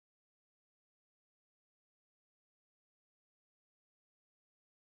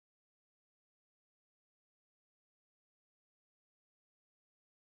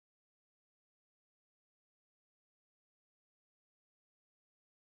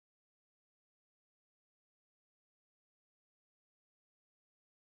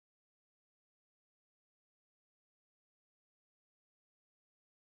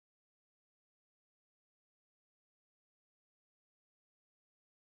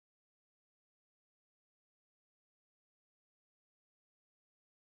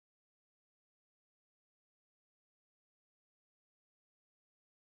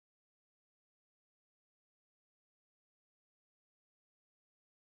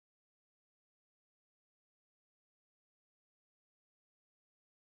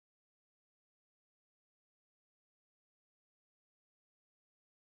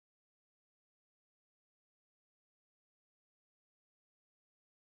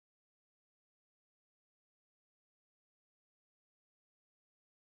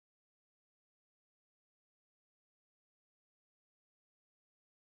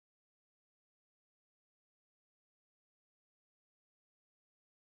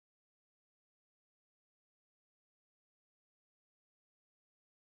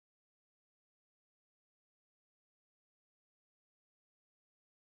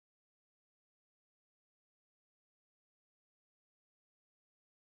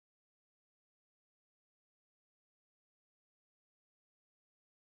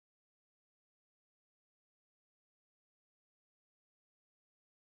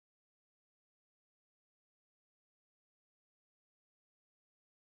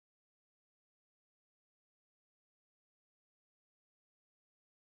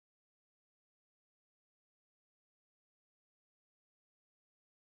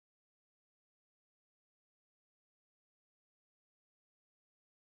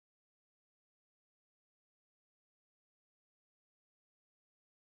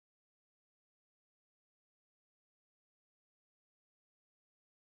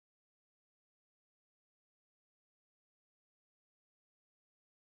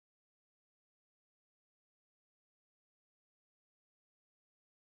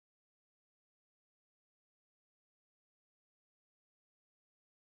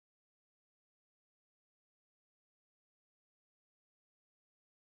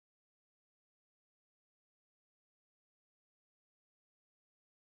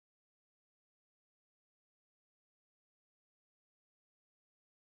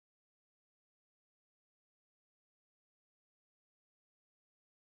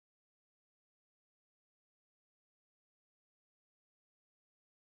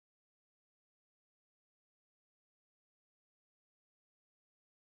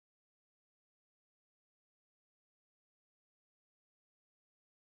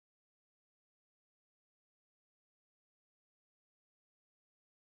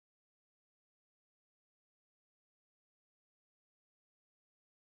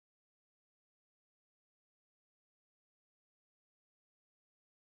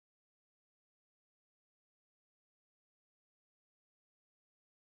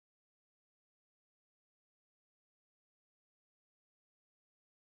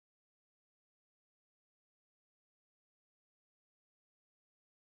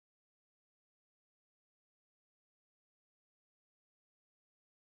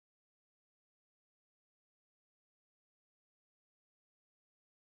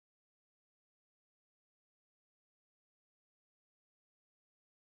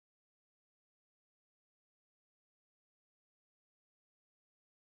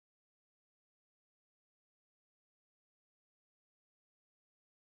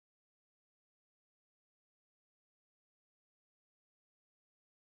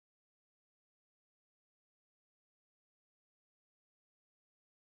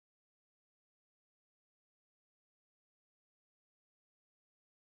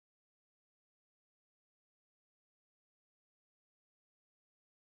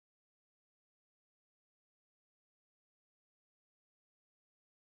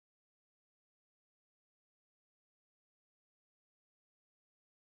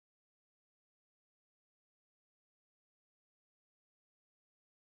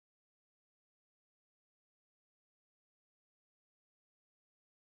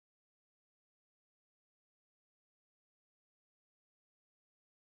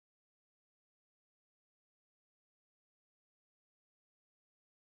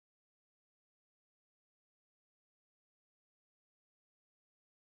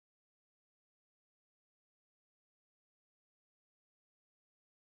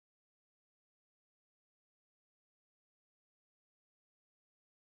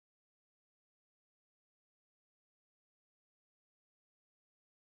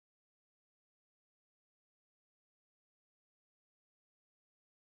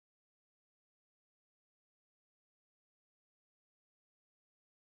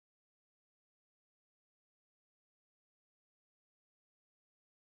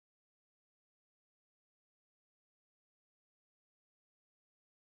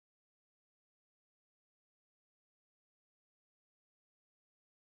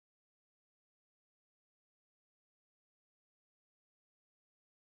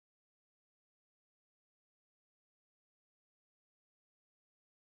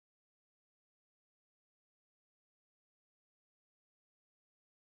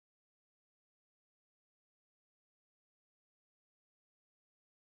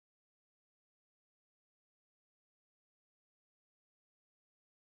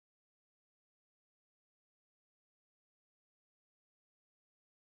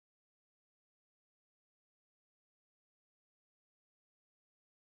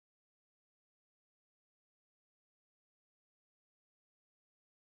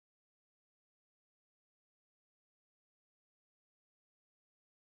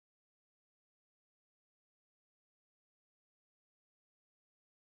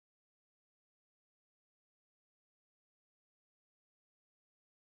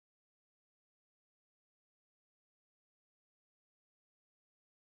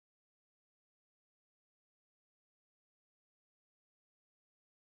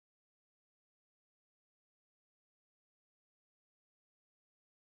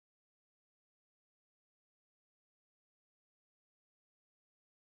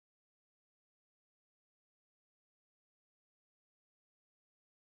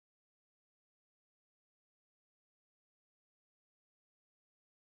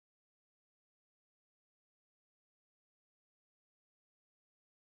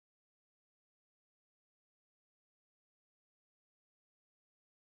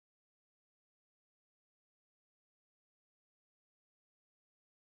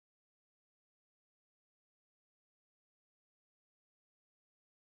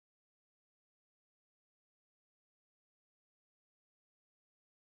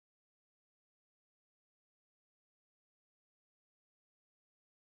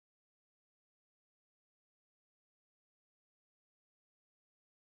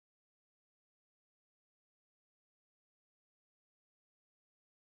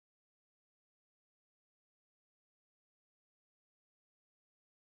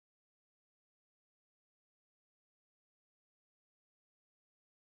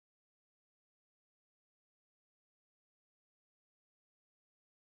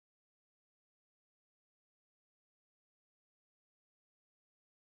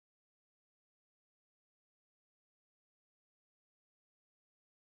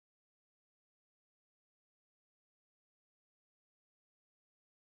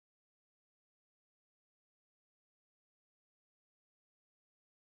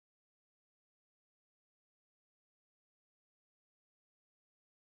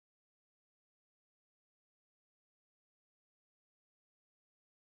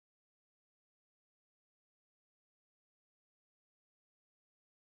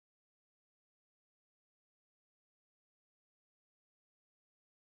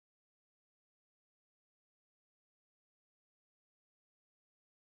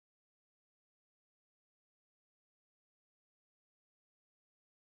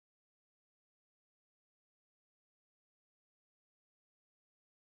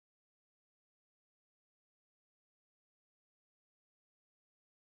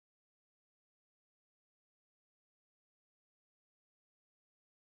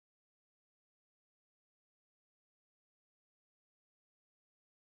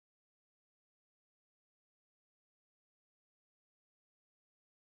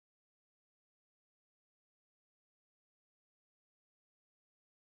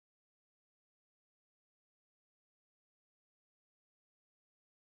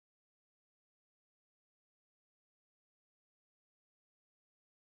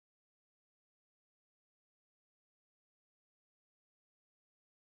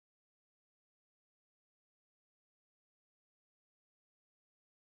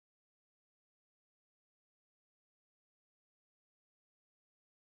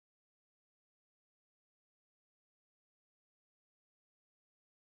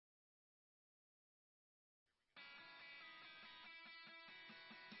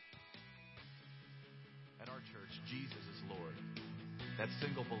our church, Jesus is Lord. That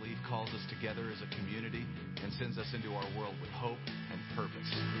single belief calls us together as a community and sends us into our world with hope and purpose.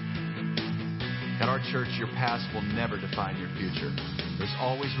 At our church, your past will never define your future. There's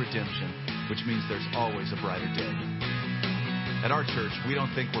always redemption, which means there's always a brighter day. At our church, we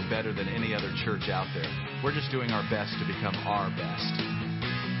don't think we're better than any other church out there. We're just doing our best to become our best.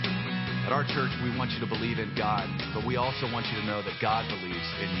 At our church, we want you to believe in God, but we also want you to know that God believes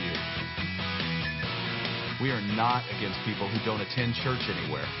in you. We are not against people who don't attend church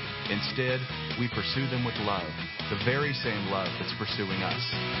anywhere. Instead, we pursue them with love, the very same love that's pursuing us.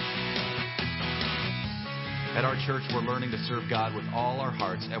 At our church, we're learning to serve God with all our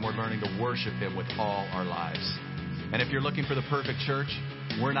hearts, and we're learning to worship Him with all our lives. And if you're looking for the perfect church,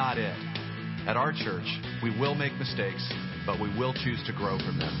 we're not it. At our church, we will make mistakes, but we will choose to grow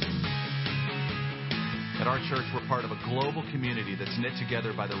from them. At our church, we're part of a global community that's knit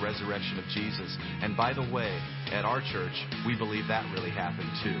together by the resurrection of Jesus. And by the way, at our church, we believe that really happened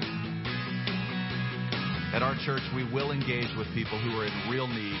too. At our church, we will engage with people who are in real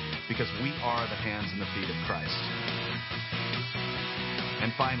need because we are the hands and the feet of Christ. And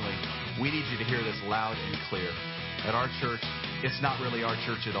finally, we need you to hear this loud and clear. At our church, it's not really our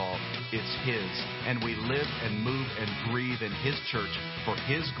church at all. It's His. And we live and move and breathe in His church for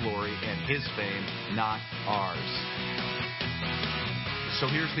His glory and His fame, not ours. So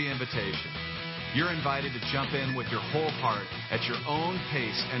here's the invitation. You're invited to jump in with your whole heart at your own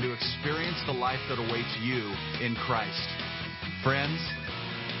pace and to experience the life that awaits you in Christ. Friends,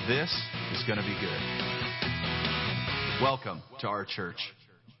 this is going to be good. Welcome to our church.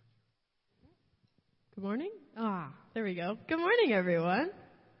 Good morning. There we go. Good morning, everyone.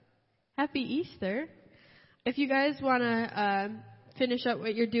 Happy Easter. If you guys want to finish up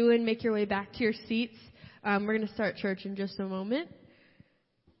what you're doing, make your way back to your seats. We're going to start church in just a moment.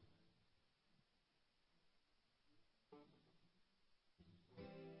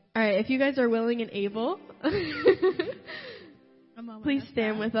 All right, if you guys are willing and able, please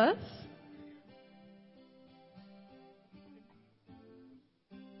stand with us.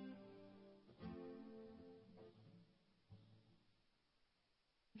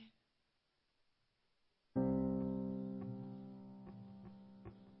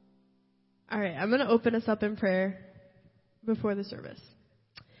 All right, I'm going to open us up in prayer before the service.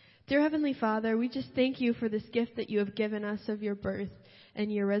 Dear Heavenly Father, we just thank you for this gift that you have given us of your birth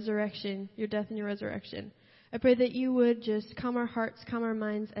and your resurrection, your death and your resurrection. I pray that you would just calm our hearts, calm our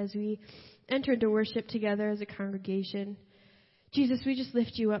minds as we enter into worship together as a congregation. Jesus, we just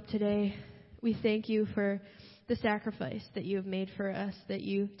lift you up today. We thank you for the sacrifice that you have made for us, that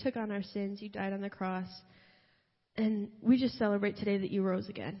you took on our sins, you died on the cross. And we just celebrate today that you rose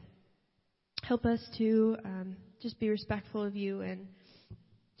again. Help us to just be respectful of you and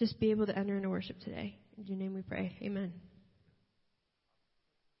just be able to enter into worship today. In your name we pray. Amen.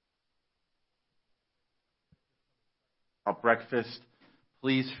 Breakfast,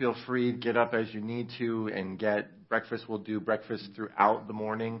 please feel free to get up as you need to and get breakfast. We'll do breakfast throughout the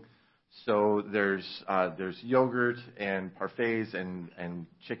morning. So there's yogurt and parfaits and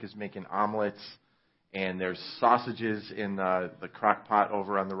Chick is making omelets. And there's sausages in the crock pot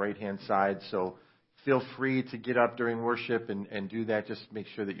over on the right-hand side. So feel free to get up during worship and do that. Just make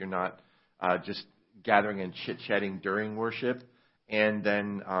sure that you're not just gathering and chit-chatting during worship. And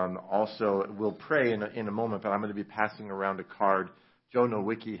then also we'll pray in a moment, but I'm going to be passing around a card. Joe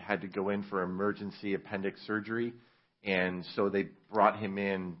Nowicki had to go in for emergency appendix surgery. And so they brought him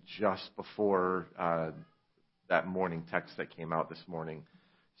in just before that morning text that came out this morning.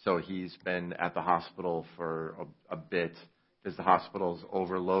 So he's been at the hospital for a bit because the hospital's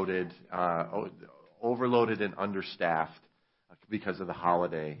overloaded and understaffed because of the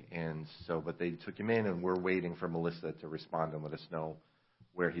holiday. And so, but they took him in, and we're waiting for Melissa to respond and let us know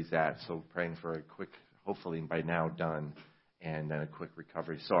where he's at. So praying for a quick, hopefully by now done, and then a quick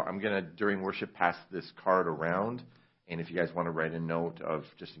recovery. So I'm going to, during worship, pass this card around. And if you guys want to write a note of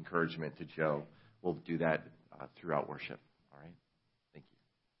just encouragement to Joe, we'll do that throughout worship.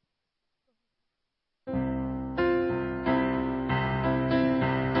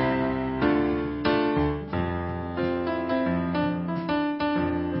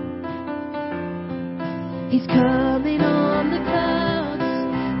 He's coming on the clouds,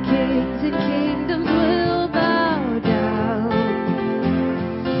 kings and kingdoms will bow down,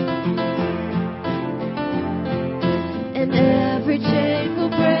 and every chain will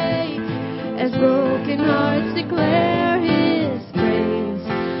break as broken hearts declare His praise.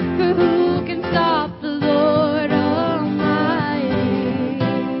 For who can stop the Lord Almighty?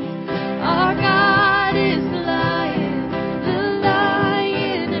 Our God is the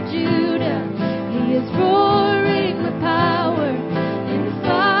Lion of Judah. He is roaring.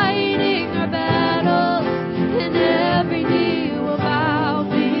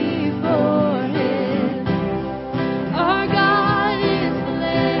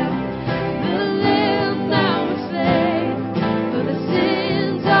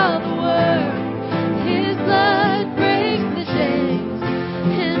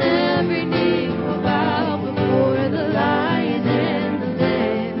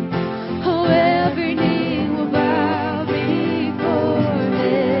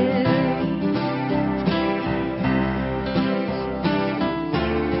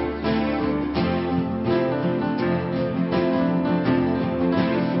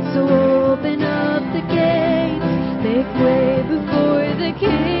 before the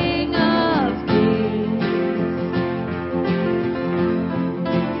King of Kings.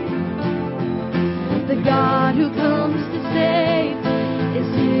 The God who comes to save is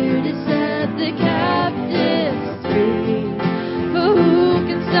here to set the captives free. For who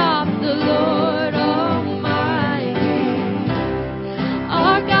can stop the Lord Almighty?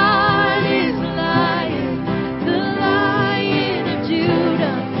 Our God is the Lion of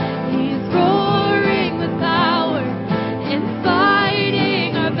Judah. He's roaring with power and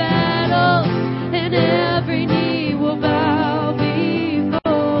fighting our battles, and every knee will bow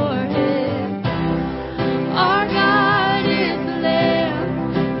before Him. Our God is the Lamb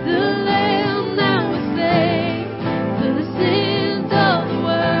that was slain for the sins of the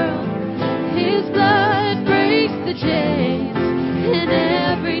world. His blood breaks the chains, and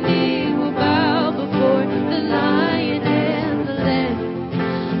every knee will bow before the Lion and the Lamb.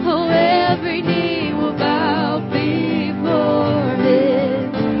 Oh, every knee will bow before Him.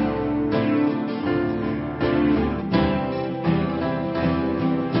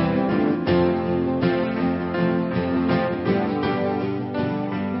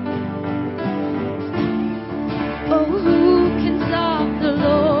 Oh, who can stop the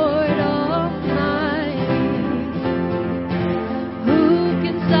Lord Almighty? Who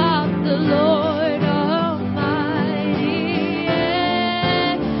can stop the Lord Almighty?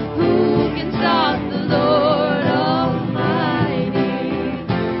 Yeah. Who can stop the Lord Almighty?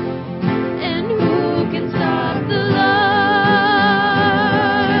 And who can stop the Lord?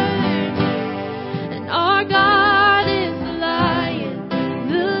 And our God is the Lion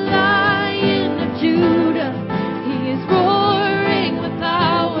of Judah. He is roaring with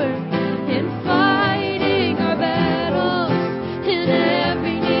power and fighting our battles, and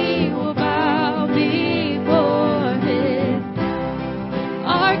every knee will bow before Him.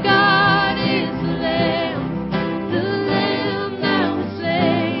 Our God is the Lamb that was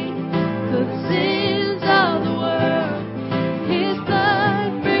slain for the sins of the world. His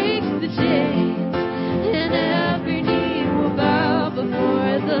blood breaks the chains, and every knee will bow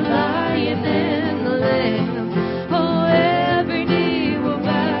before the Lion and the Lamb. Oh, every knee will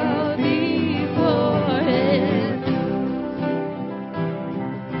bow before Him.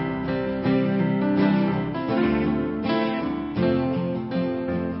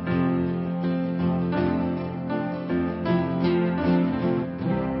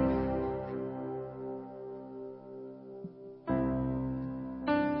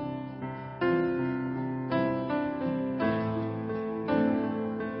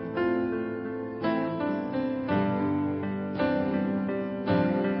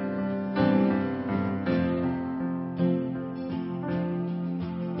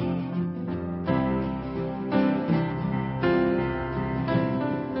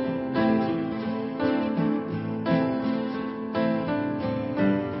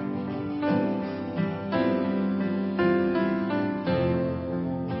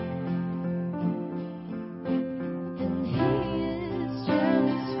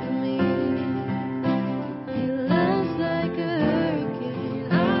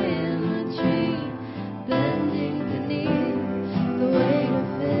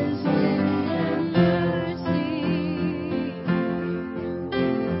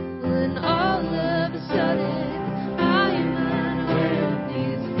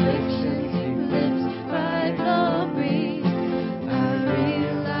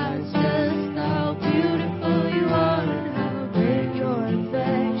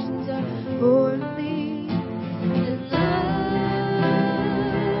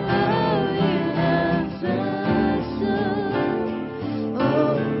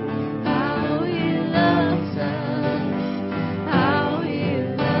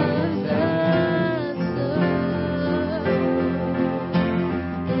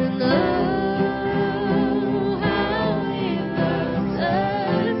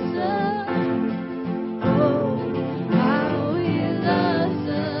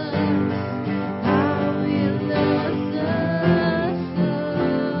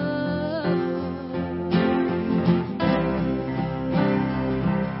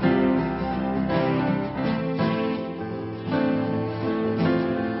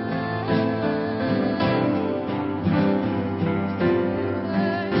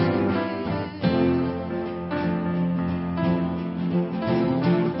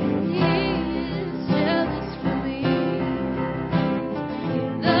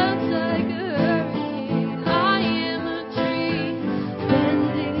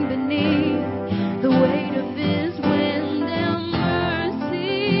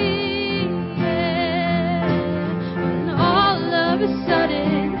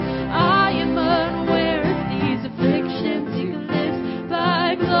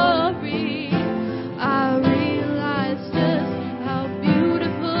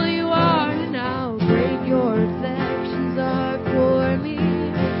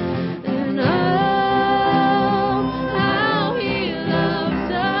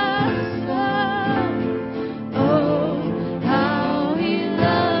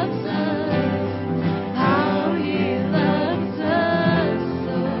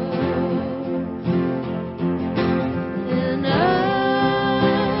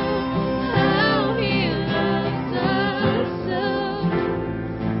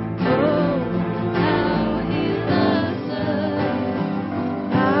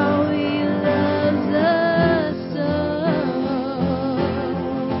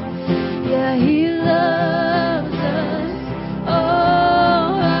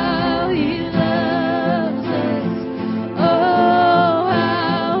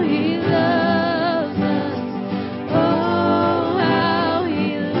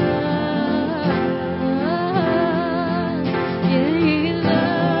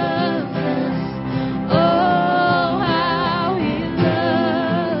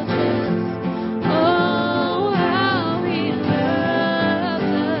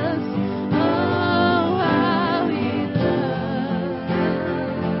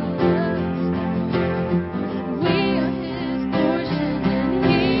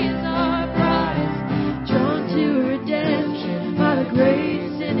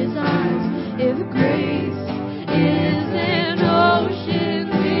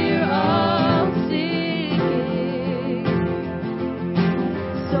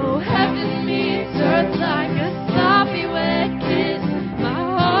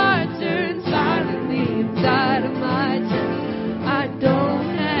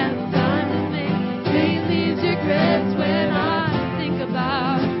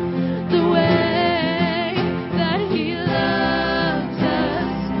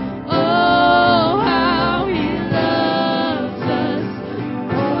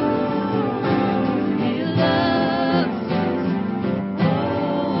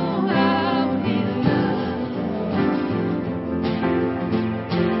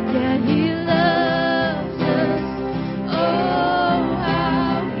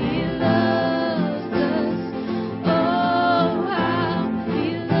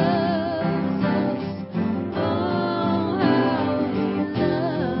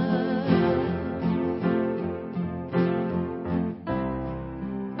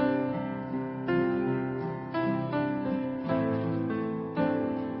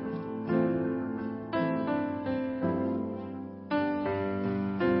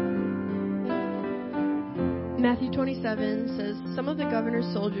 Matthew 27 says, some of the governor's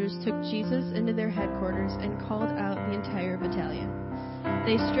soldiers took Jesus into their headquarters and called out the entire battalion.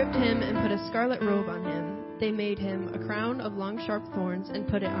 They stripped him and put a scarlet robe on him. They made him a crown of long sharp thorns and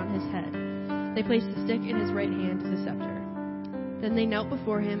put it on his head. They placed a stick in his right hand as a scepter. Then they knelt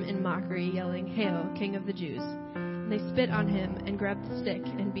before him in mockery, yelling, "Hail, King of the Jews!" And they spit on him and grabbed the stick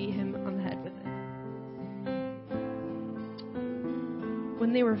and beat him on the head with it.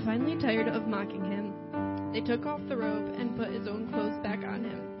 When they were finally tired of mocking him, they took off the robe and put his own clothes back on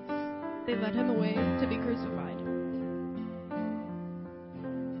him. They led him away to be crucified.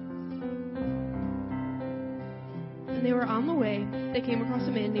 When they were on the way, they came across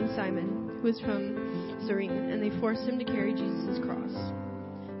a man named Simon, who was from Cyrene, and they forced him to carry Jesus' cross.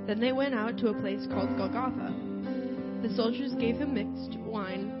 Then they went out to a place called Golgotha. The soldiers gave him mixed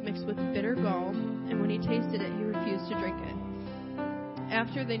wine mixed with bitter gall, and when he tasted it, he refused to drink it.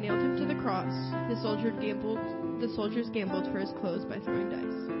 After they nailed him to the cross, the soldiers gambled for his clothes by throwing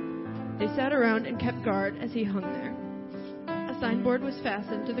dice. They sat around and kept guard as he hung there. A signboard was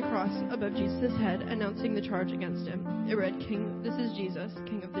fastened to the cross above Jesus' head, announcing the charge against him. It read, "This is Jesus,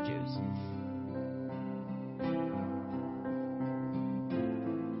 King of the Jews."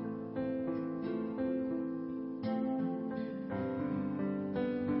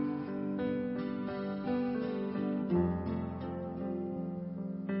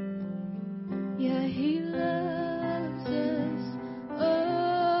 Yeah, he loves us.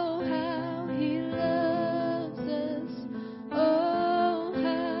 Oh, how he loves us. Oh,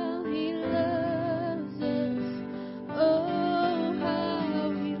 how he loves us. Oh,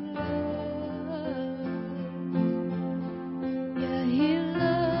 how he loves. Yeah, he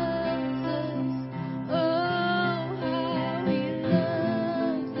loves us. Oh, how he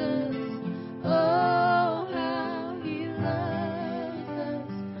loves us. Oh, how he loves us.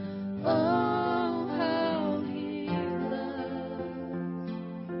 Oh,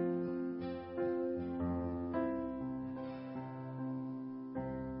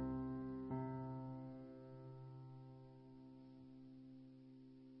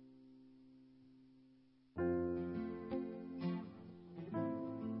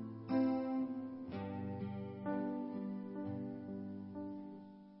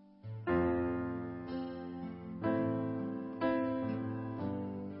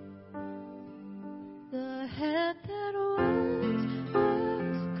 the head that once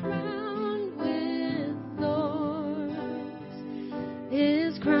was crowned with thorns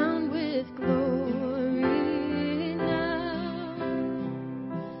is crowned with glory now.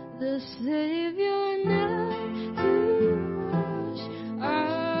 The Savior knelt to wash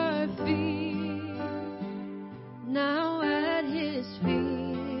our feet. Now at his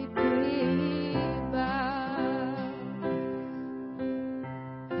feet we bow.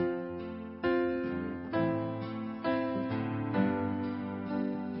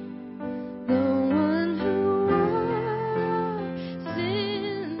 The one who wore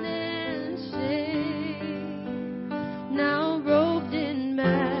sin and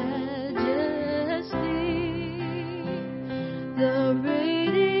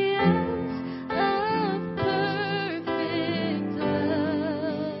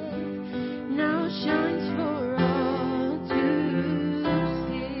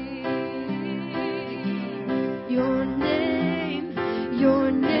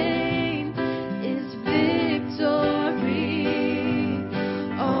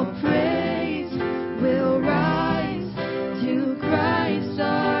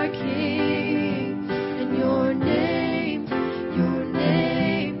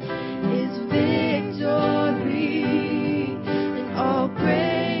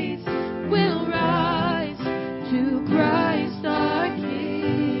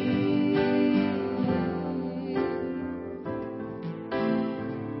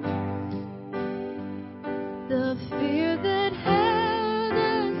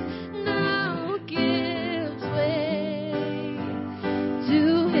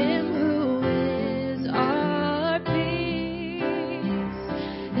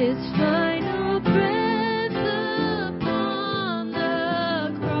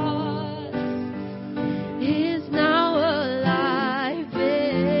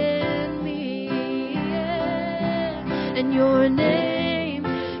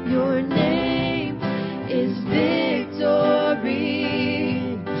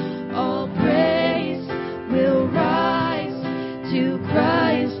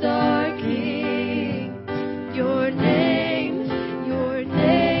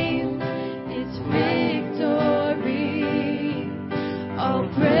All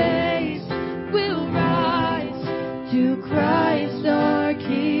praise will rise to Christ our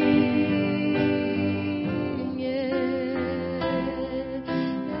King. Yeah.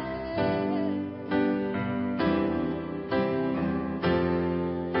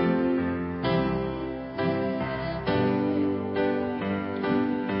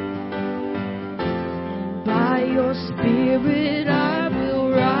 By your Spirit I will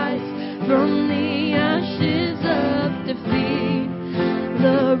rise from the ashes of defeat.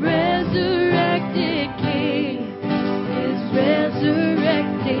 The resurrected King is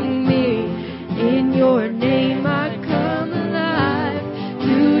resurrecting me. In your name I come alive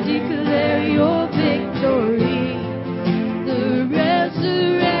to declare your victory. The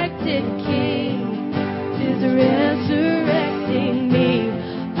resurrected King is resurrecting me.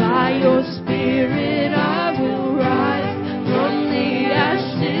 By your Spirit I will rise from the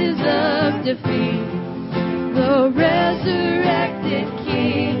ashes of defeat. The resurrected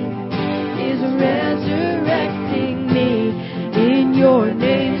King is resurrecting me. In your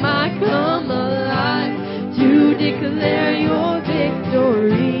name I come alive to declare your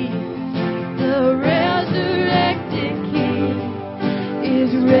victory. The resurrected King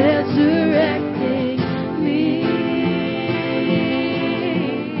is resurrecting me.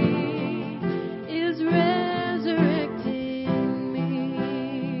 Is resurrecting me.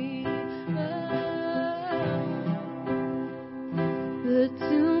 The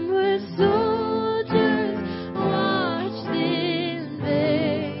tomb where soldiers watched in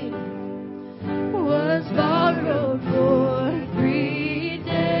vain was borrowed for 3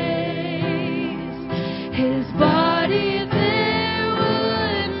 days. His body there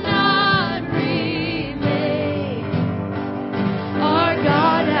would not remain. Our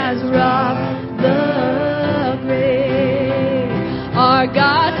God has robbed the grave. Our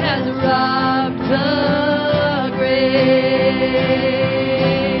God has robbed the grave.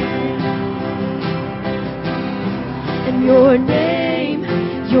 And your name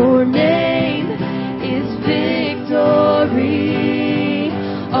is victory.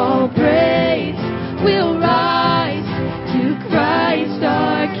 All praise will rise to Christ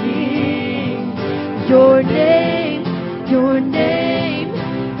our King. Your name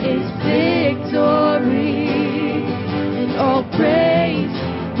is victory. And all praise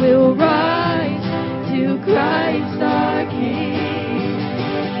will rise to Christ our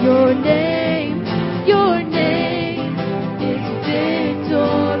King. Your name is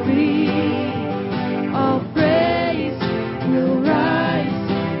victory. All praise will rise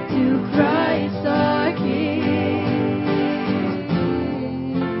to Christ our King.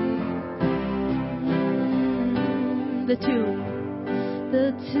 The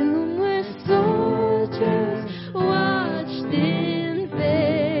tomb where soldiers watched in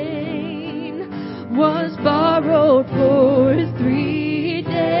vain was borrowed for 3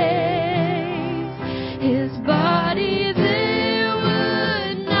 days. His body there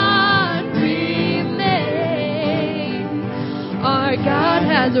would not remain. Our God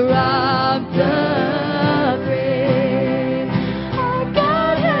has robbed the grave. Our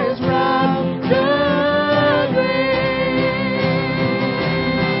God has robbed the grave.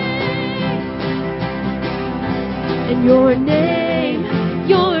 And your name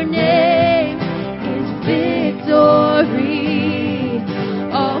is victory.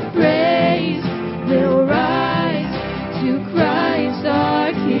 All praise will rise to Christ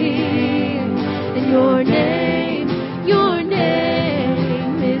our King. And your name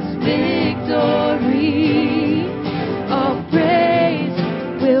is victory. All praise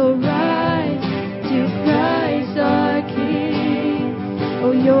will rise to Christ our King.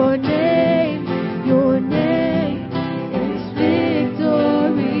 Oh, your name is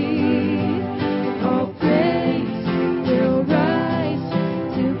victory. All praise will rise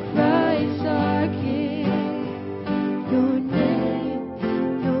to Christ our King. Your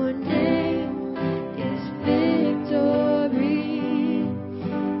name is victory.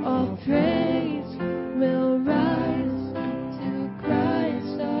 All praise will rise to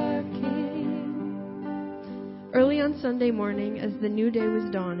Christ our King. Early on Sunday morning, as the new day was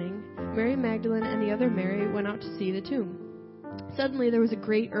dawning, Mary Magdalene and the other Mary went out to see the tomb. Suddenly there was a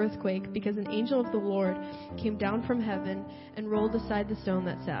great earthquake, because an angel of the Lord came down from heaven and rolled aside the stone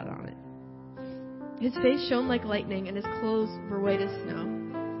that sat on it. His face shone like lightning, and his clothes were white as snow.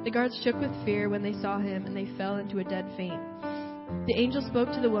 The guards shook with fear when they saw him, and they fell into a dead faint. The angel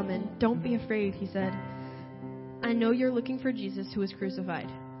spoke to the woman. "Don't be afraid," he said. "I know you're looking for Jesus who was crucified.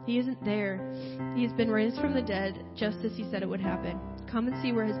 He isn't there. He has been raised from the dead, just as he said it would happen. Come and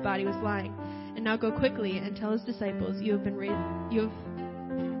see where his body was lying. And now go quickly and tell his disciples he has been raised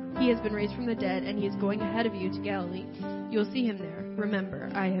from the dead, and he is going ahead of you to Galilee. You will see him there." remember,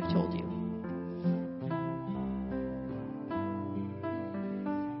 I have told you.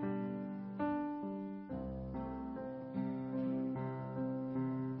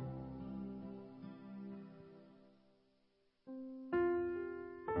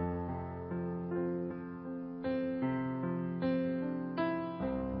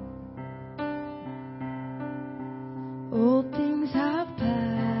 Old things have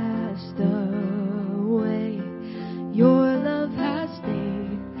passed away. Your love has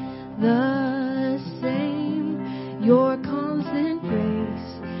stayed the same. Your constant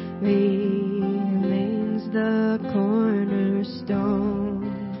grace remains the cornerstone.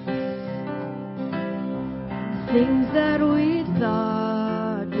 Things that we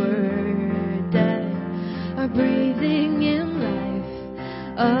thought were dead are breathing in life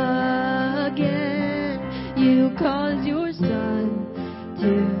again. You cause your sun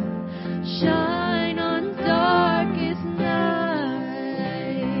to shine on darkest nights.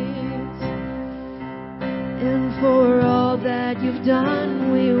 And for all that you've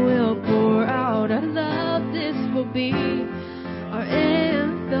done, we will pour out our love. This will be our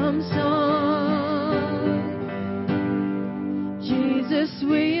anthem song. Jesus,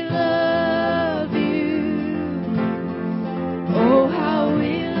 we love you. Oh, how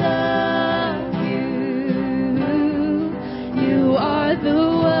we love you. You are the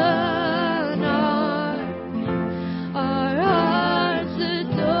one our hearts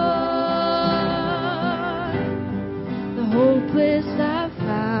adore. The hopeless have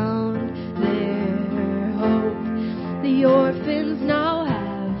found their hope. The orphans now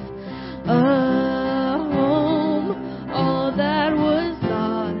have a home. All that was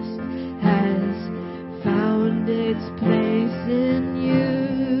lost has found its place in you.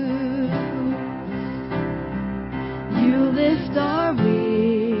 You lift our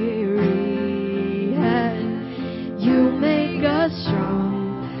weary head. You make us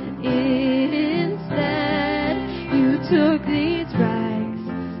strong instead. You took these rags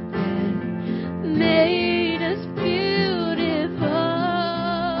and made us beautiful.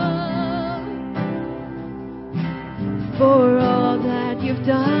 For all that you've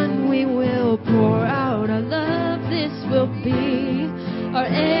done, we will pour out our love. This will be our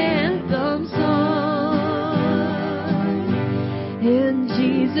anthem song. And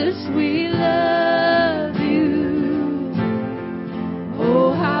Jesus, we love you.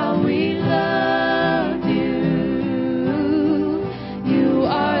 Oh, how we love you. You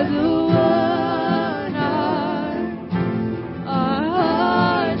are the one our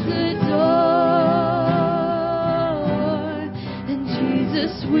hearts adore. And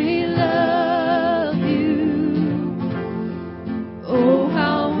Jesus, we love you. Oh,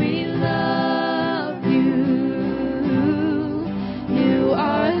 how we love you. You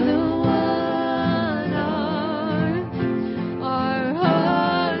are the one our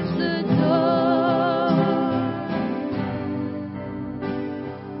hearts adore.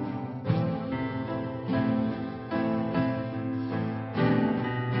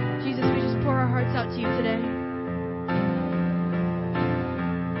 Jesus, we just pour our hearts out to you today.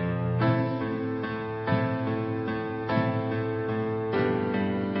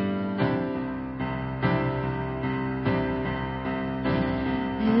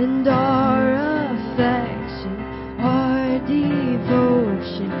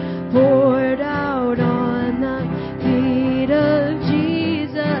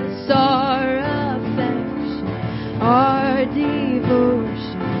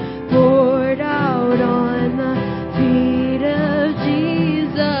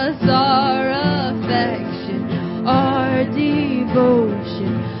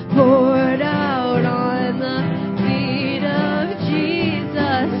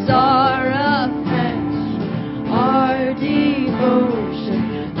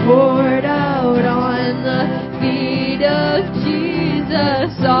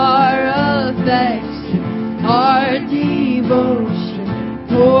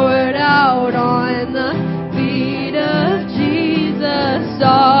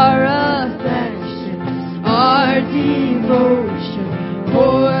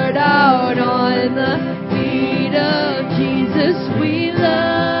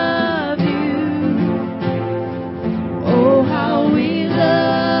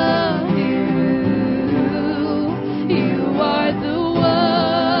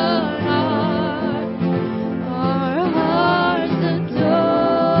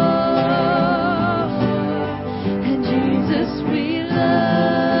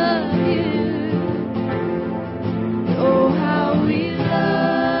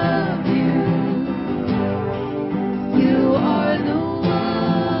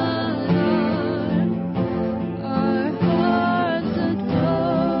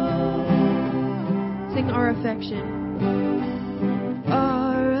 affection,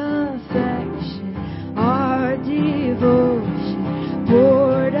 our devotion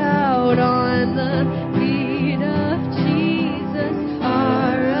poured out on the feet of Jesus.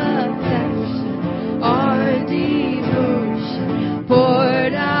 Our affection, our devotion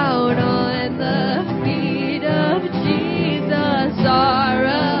poured out on the feet of Jesus. Our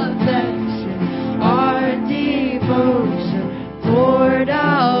affection, our devotion poured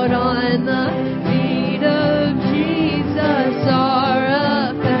out on the feet of Jesus. Our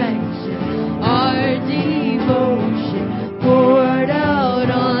affection, our devotion poured out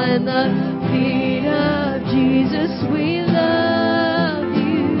on the feet of Jesus. We love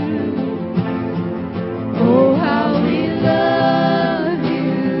you. Oh, how we love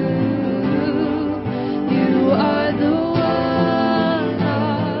you. You are the one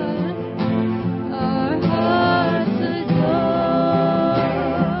our hearts adore.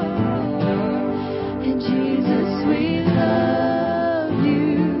 And Jesus, we love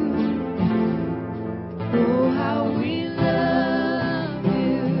you. Oh, how we love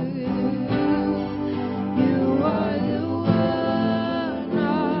you. You are the one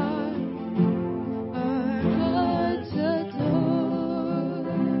our hearts adore.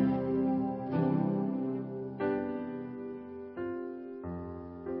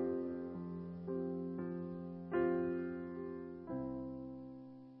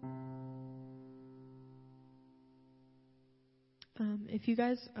 If you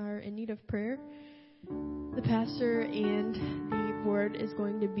guys are in need of prayer, the pastor and the board is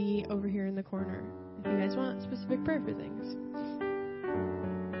going to be over here in the corner if you guys want specific prayer for things.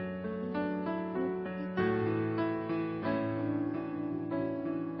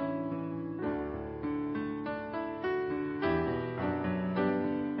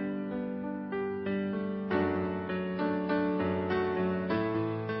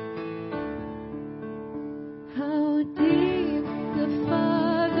 How deep the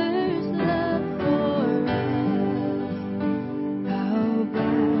Father's love for us, how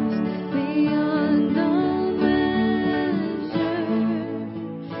vast beyond all measure.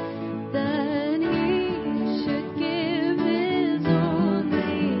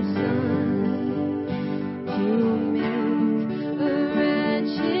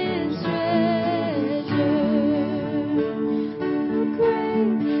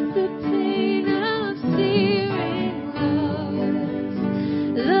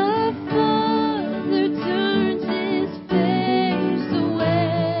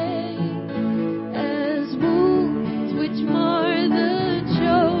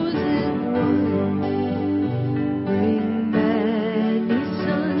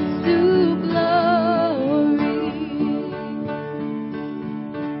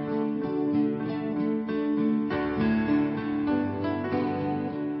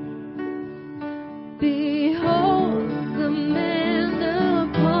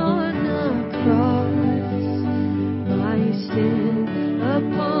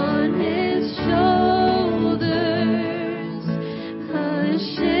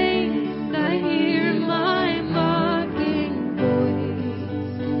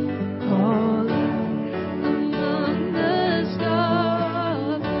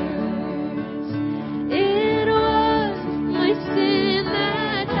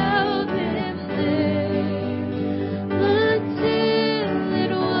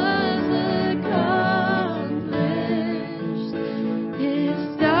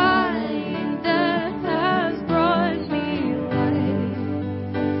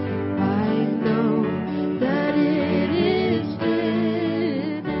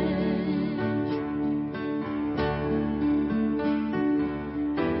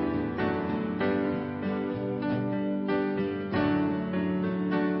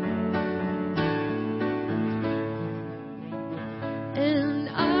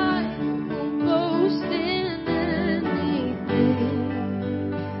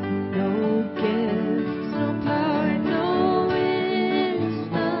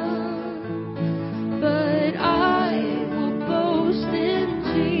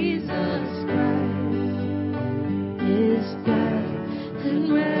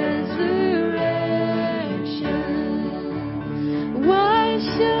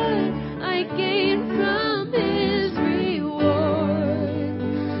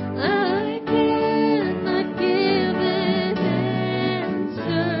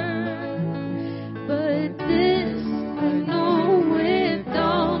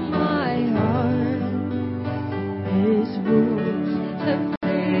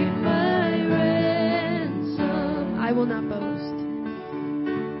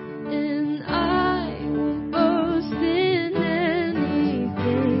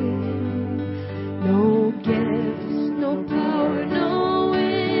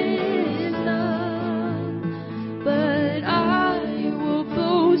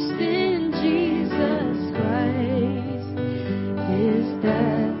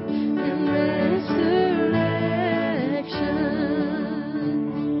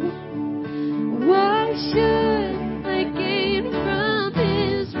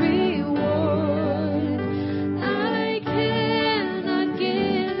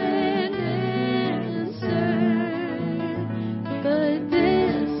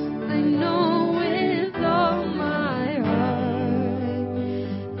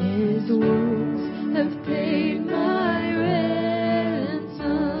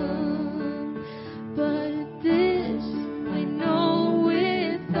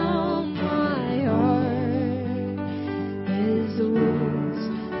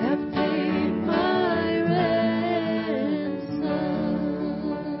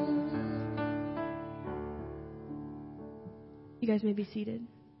 You guys may be seated.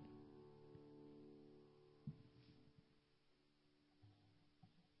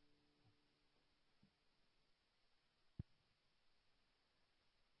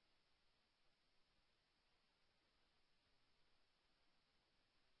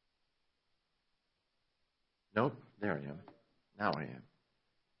 Nope, there I am. Now I am.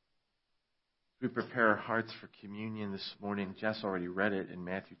 We prepare our hearts for communion this morning. Jess already read it in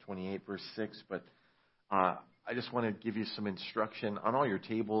Matthew 28, verse 6, but I just want to give you some instruction on all your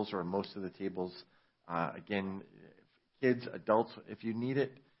tables or most of the tables. Again, kids, adults, if you need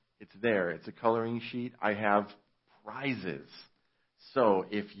it, it's there. It's a coloring sheet. I have prizes. So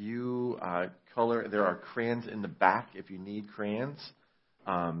if you color, there are crayons in the back if you need crayons.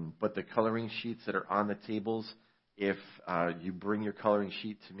 But the coloring sheets that are on the tables, if you bring your coloring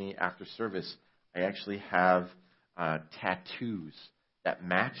sheet to me after service, I actually have tattoos that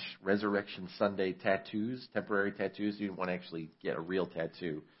match Resurrection Sunday tattoos, temporary tattoos. You don't want to actually get a real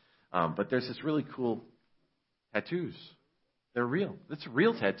tattoo. But there's this really cool tattoos. They're real. It's a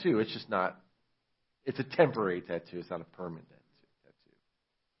real tattoo. It's just not, it's a temporary tattoo. It's not a permanent tattoo.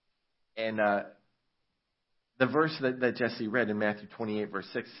 And the verse that Jesse read in Matthew 28, verse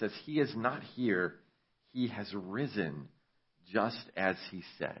 6 says, He is not here. He has risen just as He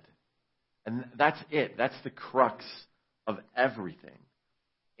said. And that's it. That's the crux of everything.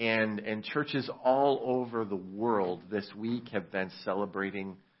 And churches all over the world this week have been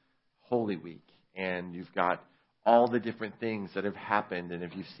celebrating Holy Week. And you've got all the different things that have happened. And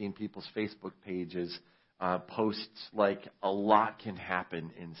if you've seen people's Facebook pages, posts like a lot can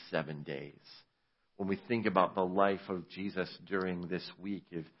happen in 7 days. When we think about the life of Jesus during this week,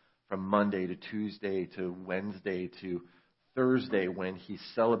 from Monday to Tuesday to Wednesday to Thursday, when He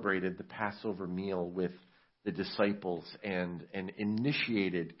celebrated the Passover meal with the disciples and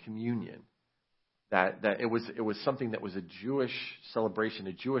initiated communion, that it was something that was a Jewish celebration,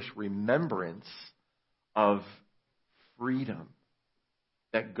 a Jewish remembrance of freedom,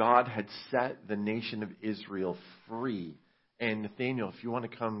 that God had set the nation of Israel free. And Nathaniel, if you want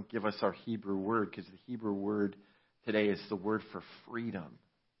to come give us our Hebrew word, because the Hebrew word today is the word for freedom.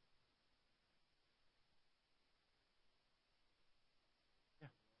 Yeah.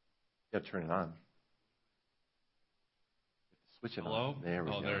 You got to turn it on. Switch it Hello? on. There we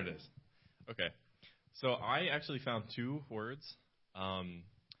go. Oh, there it is. Okay. So I actually found two words, and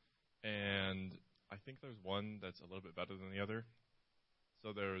I think there's one that's a little bit better than the other.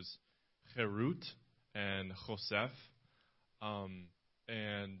 So there's cherut and chosef.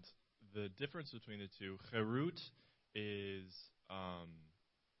 And the difference between the two, cherut is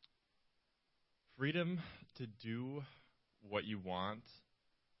freedom to do what you want,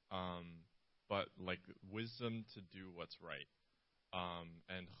 but like wisdom to do what's right.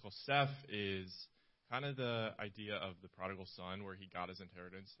 And chosef is kind of the idea of the prodigal son, where he got his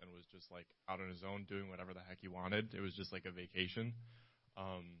inheritance and was just like out on his own doing whatever the heck he wanted. It was just like a vacation.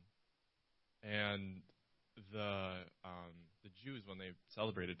 And the Jews, when they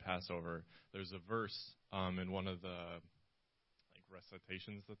celebrated Passover, there's a verse in one of the like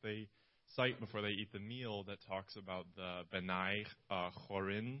recitations that they cite before they eat the meal that talks about the Benai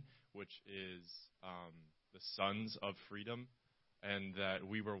Chorin, which is the sons of freedom, and that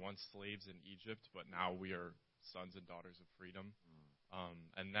we were once slaves in Egypt, but now we are sons and daughters of freedom.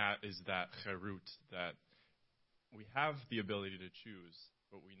 And that is that cherut, that we have the ability to choose,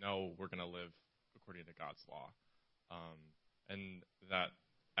 but we know we're going to live according to God's law. And that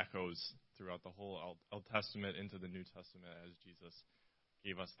echoes throughout the whole Old Testament into the New Testament as Jesus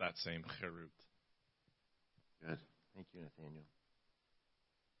gave us that same cherut. Good. Thank you, Nathaniel.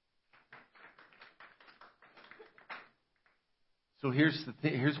 So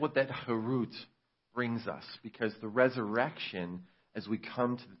here's what that cherut brings us, because the resurrection, as we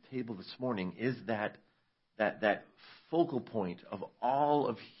come to the table this morning, is that focal point of all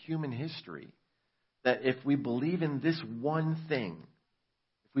of human history. That if we believe in this one thing,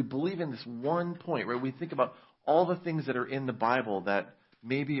 if we believe in this one point, right, we think about all the things that are in the Bible that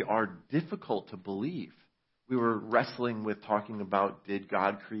maybe are difficult to believe. We were wrestling with talking about, did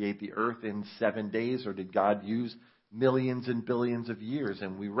God create the earth in 7 days, or did God use millions and billions of years?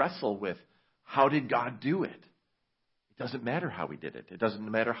 And we wrestle with, how did God do it? It doesn't matter how He did it. It doesn't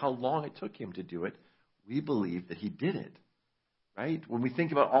matter how long it took Him to do it. We believe that He did it. Right? When we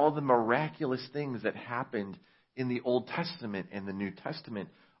think about all the miraculous things that happened in the Old Testament and the New Testament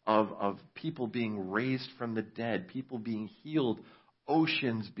of people being raised from the dead, people being healed,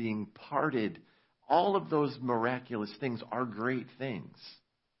 oceans being parted, all of those miraculous things are great things.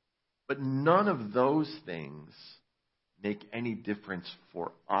 But none of those things make any difference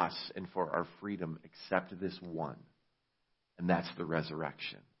for us and for our freedom except this one. And that's the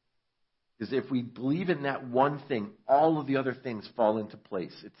resurrection. Because if we believe in that one thing, all of the other things fall into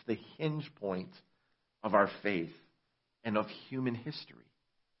place. It's the hinge point of our faith and of human history.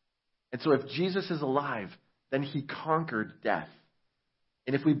 And so if Jesus is alive, then he conquered death.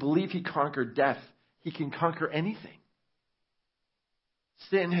 And if we believe he conquered death, he can conquer anything.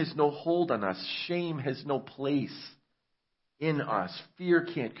 Sin has no hold on us. Shame has no place in us. Fear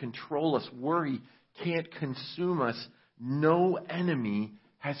can't control us. Worry can't consume us. No enemy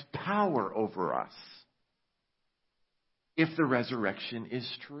has power over us if the resurrection is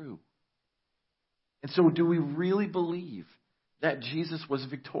true. And so do we really believe that Jesus was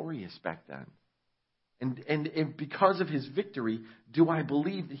victorious back then? And because of his victory, do I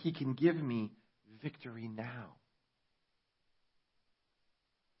believe that he can give me victory now?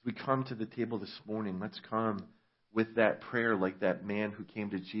 As we come to the table this morning, let's come with that prayer like that man who came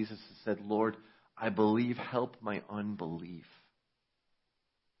to Jesus and said, Lord, I believe, help my unbelief.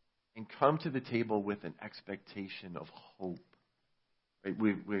 And come to the table with an expectation of hope. Right?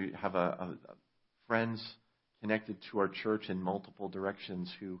 We have friends connected to our church in multiple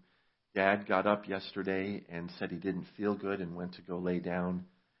directions who Dad got up yesterday and said he didn't feel good and went to go lay down.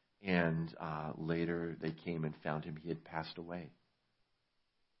 And later they came and found him. He had passed away.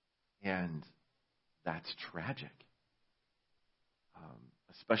 And that's tragic.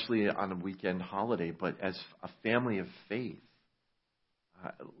 Especially on a weekend holiday. But as a family of faith,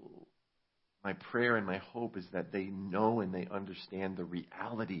 my prayer and my hope is that they know and they understand the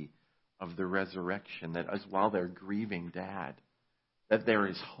reality of the resurrection. That as while they're grieving Dad, that there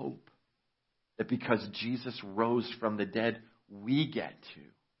is hope. That because Jesus rose from the dead, we get to.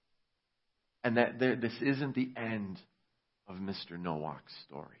 And that this isn't the end of Mr. Nowak's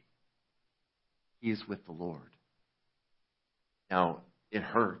story. He is with the Lord. Now, it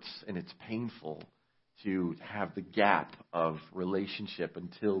hurts and it's painful to have the gap of relationship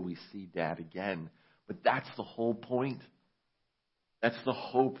until we see Dad again. But that's the whole point. That's the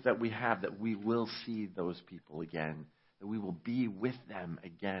hope that we have, that we will see those people again, that we will be with them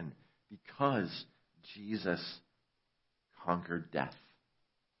again because Jesus conquered death.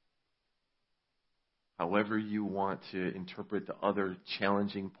 However you want to interpret the other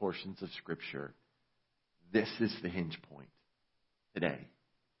challenging portions of Scripture, this is the hinge point today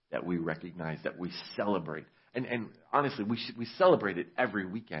that we recognize, that we celebrate. And honestly, we celebrate it every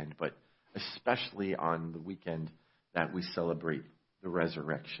weekend, but especially on the weekend that we celebrate the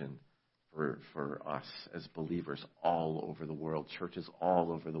resurrection for us as believers all over the world. Churches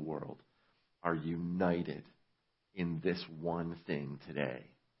all over the world are united in this one thing today.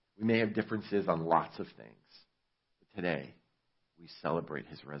 We may have differences on lots of things, but today we celebrate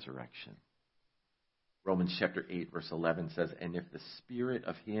his resurrection. Romans chapter 8, verse 11 says, and if the spirit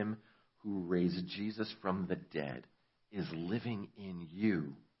of him who raised Jesus from the dead is living in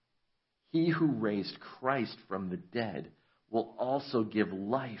you, he who raised Christ from the dead will also give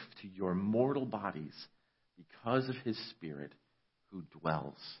life to your mortal bodies because of his Spirit who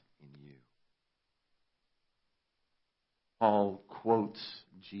dwells in you. Paul quotes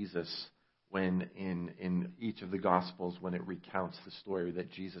Jesus when in each of the Gospels, when it recounts the story that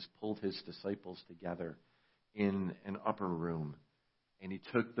Jesus pulled his disciples together in an upper room, and he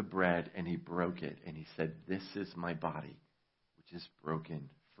took the bread and he broke it, and he said, this is my body, which is broken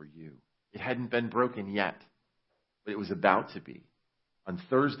for you. It hadn't been broken yet, but it was about to be. On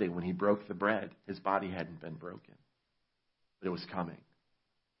Thursday, when he broke the bread, his body hadn't been broken, but it was coming.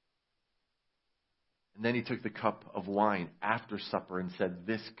 And then he took the cup of wine after supper and said,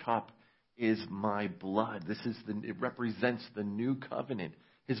 this cup is my blood. It represents the new covenant.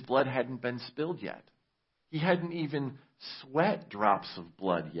 His blood hadn't been spilled yet. He hadn't even sweat drops of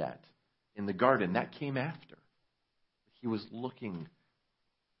blood yet in the garden. That came after. He was looking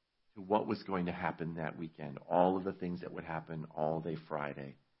to what was going to happen that weekend. All of the things that would happen all day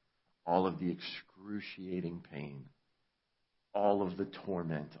Friday. All of the excruciating pain. All of the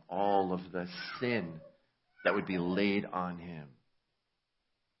torment. All of the sin that would be laid on him.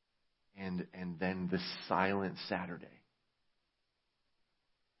 And then the silent Saturday,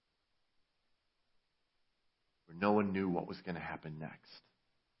 where no one knew what was going to happen next.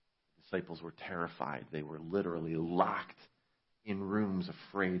 The disciples were terrified. They were literally locked in rooms,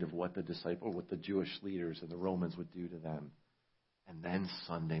 afraid of what the Jewish leaders and the Romans would do to them. And then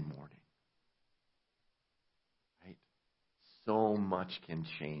Sunday morning, right? So much can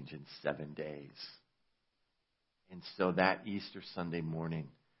change in 7 days. And so that Easter Sunday morning,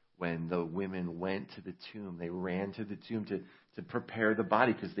 when the women went to the tomb, they ran to the tomb to prepare the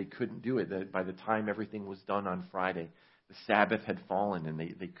body because they couldn't do it. By the time everything was done on Friday, the Sabbath had fallen and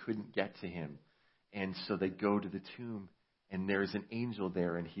they couldn't get to him. And so they go to the tomb and there's an angel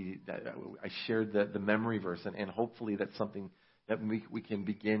there, and I shared the memory verse, and hopefully that's something that we can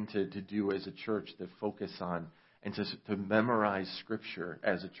begin to do as a church, to focus on, and to memorize Scripture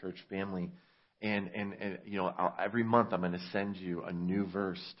as a church family. And every month I'm going to send you a new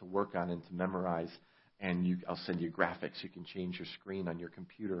verse to work on and to memorize, and I'll send you graphics. You can change your screen on your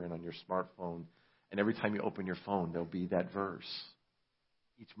computer and on your smartphone, and every time you open your phone, there'll be that verse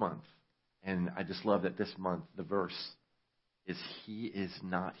each month. And I just love that this month the verse is, He is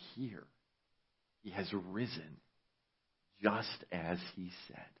not here. He has risen, just as He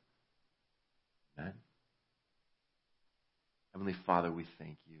said. Amen. Heavenly Father, we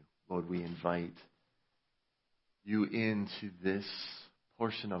thank you. Lord, we invite you into this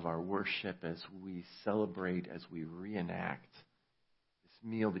portion of our worship as we celebrate, as we reenact this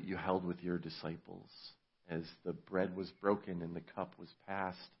meal that you held with your disciples, as the bread was broken and the cup was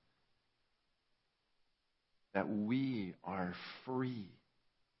passed, that we are free,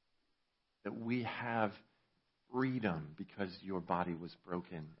 that we have freedom because your body was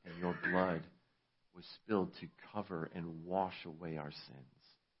broken and your blood was spilled to cover and wash away our sins.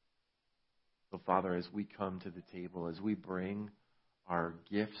 So, Father, as we come to the table, as we bring our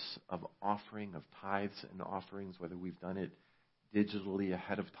gifts of offering, of tithes and offerings, whether we've done it digitally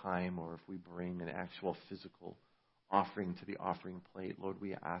ahead of time or if we bring an actual physical offering to the offering plate, Lord,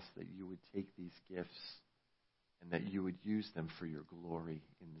 we ask that you would take these gifts and that you would use them for your glory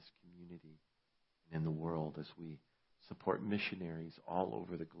in this community and in the world as we support missionaries all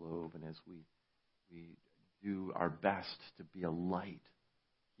over the globe and as we do our best to be a light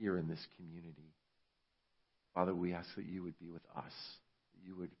here in this community. Father, we ask that you would be with us, that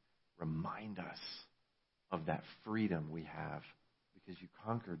you would remind us of that freedom we have because you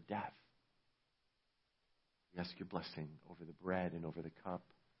conquered death. We ask your blessing over the bread and over the cup,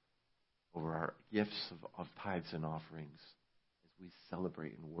 over our gifts of tithes and offerings as we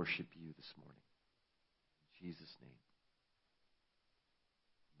celebrate and worship you this morning. In Jesus' name,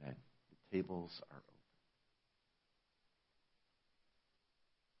 amen. The tables are open.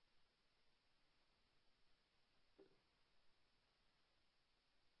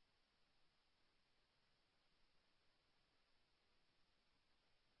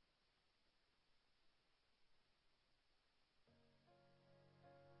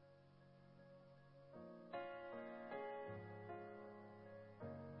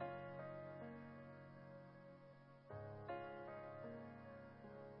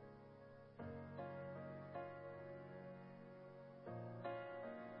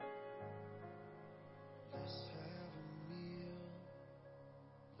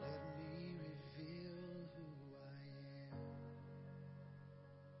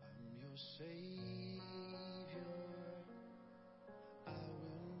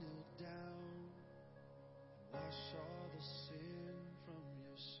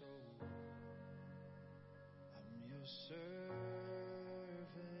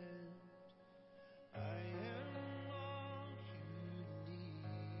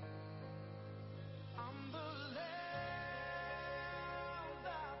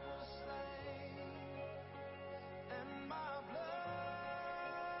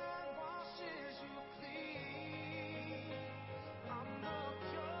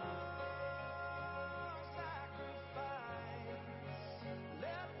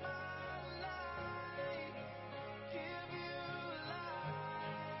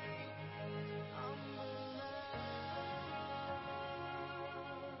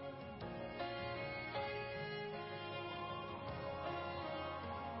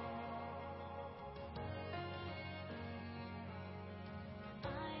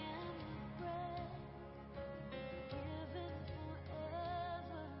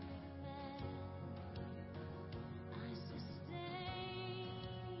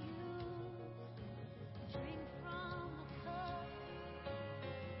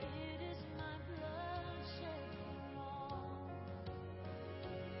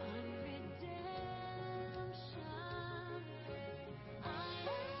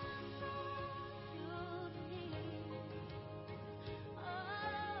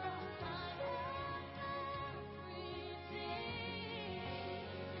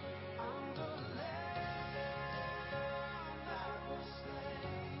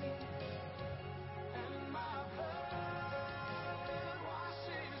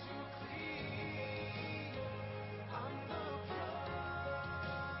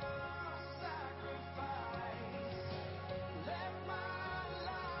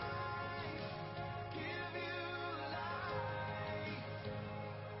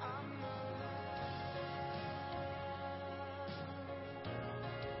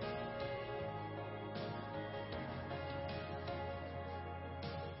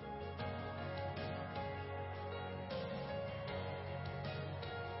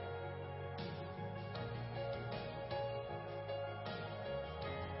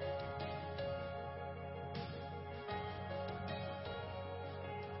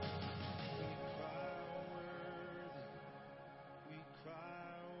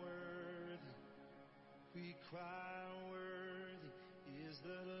 cry, worthy is the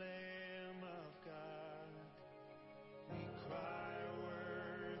Lamb of God. We cry,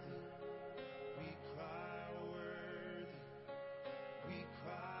 worthy. We cry, worthy. We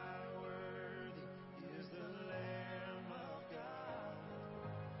cry, worthy is the Lamb of God.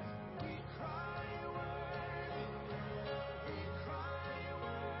 We cry, worthy. We cry,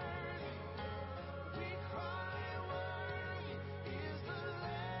 worthy. We cry, worthy is the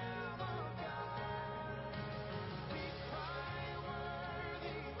Lamb of God. We cry,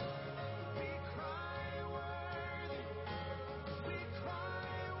 worthy. We cry, worthy. We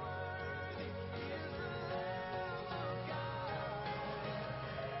cry, worthy is the Lamb of God.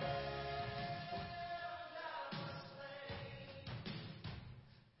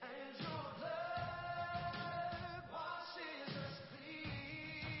 And your blood washes us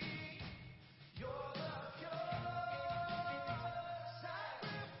clean. You're the pure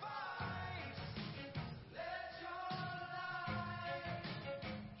sacrifice. Let your light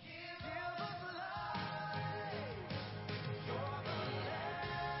give us life. You're the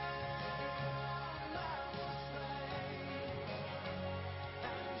Lamb that was slain,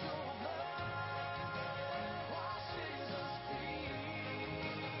 and your blood washes us clean.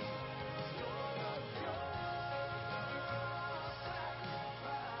 You're the pure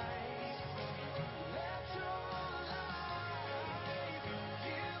sacrifice. Let your light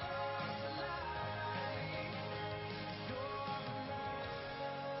give us life. Your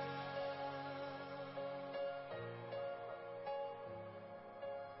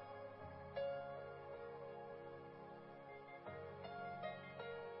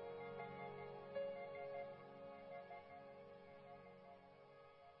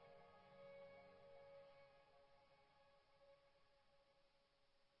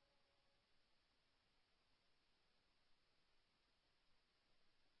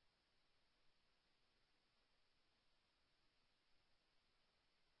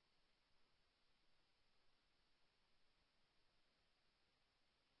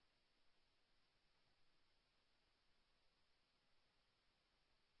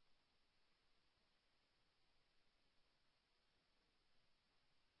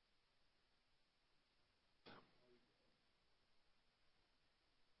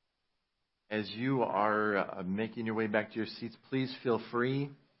As you are making your way back to your seats, please feel free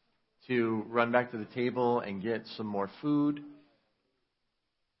to run back to the table and get some more food,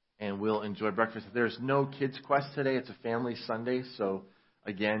 and we'll enjoy breakfast. There's no Kids Quest today. It's a family Sunday, so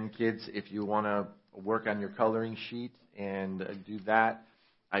again, kids, if you want to work on your coloring sheet and do that,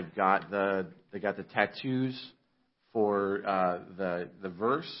 they got the tattoos for the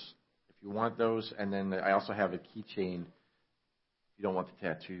verse, if you want those, and then I also have a keychain if you don't want the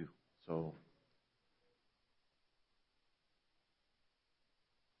tattoo. So,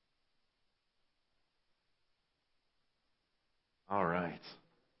 all right.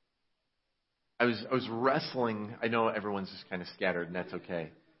 I was wrestling. I know everyone's just kind of scattered, and that's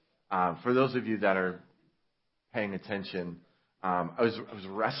okay. For those of you that are paying attention, I was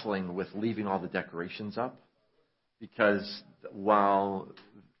wrestling with leaving all the decorations up, because while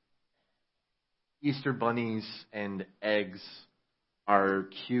Easter bunnies and eggs are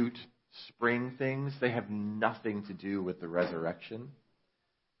cute spring things, they have nothing to do with the resurrection.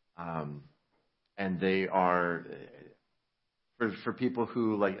 And they are, for people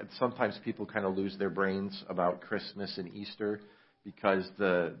who, like, sometimes people kind of lose their brains about Christmas and Easter, because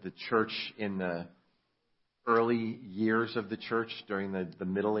the church in the early years of the church during the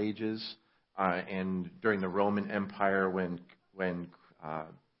Middle Ages and during the Roman Empire, when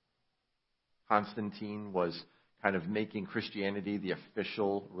Constantine was kind of making Christianity the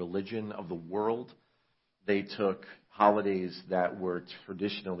official religion of the world, they took holidays that were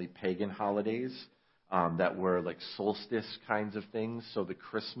traditionally pagan holidays, that were like solstice kinds of things. So the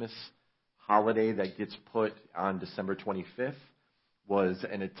Christmas holiday that gets put on December 25th was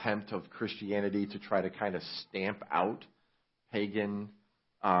an attempt of Christianity to try to kind of stamp out pagan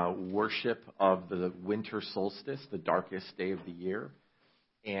worship of the winter solstice, the darkest day of the year.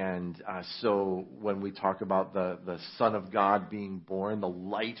 And so when we talk about the Son of God being born, the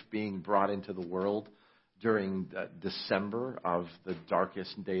light being brought into the world during December of the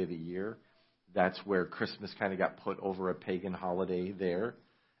darkest day of the year, that's where Christmas kind of got put over a pagan holiday there.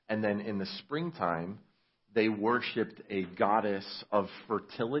 And then in the springtime, they worshipped a goddess of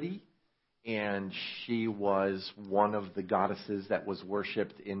fertility, and she was one of the goddesses that was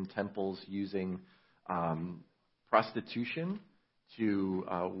worshipped in temples using prostitution to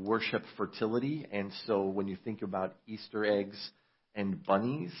worship fertility. And so when you think about Easter eggs and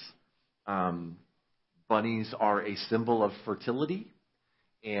bunnies, bunnies are a symbol of fertility,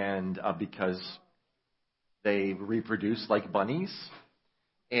 and because They reproduce like bunnies.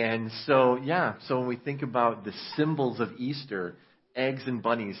 And so when we think about the symbols of Easter, eggs and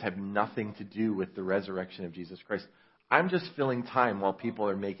bunnies have nothing to do with the resurrection of Jesus Christ. I'm just filling time while people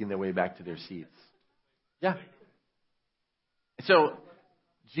are making their way back to their seats. Yeah. So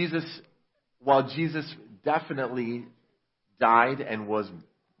while Jesus definitely died and was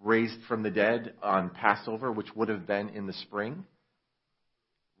raised from the dead on Passover, which would have been in the spring,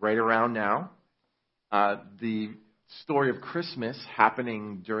 right around now, the story of Christmas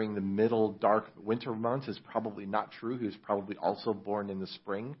happening during the middle dark winter months is probably not true. He was probably also born in the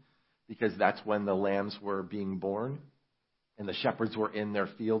spring, because that's when the lambs were being born and the shepherds were in their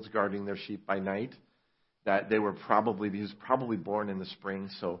fields guarding their sheep by night. That he was probably born in the spring.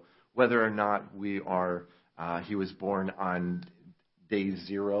 So whether or not he was born on day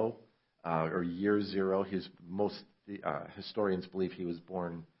 0 or year 0, most historians believe he was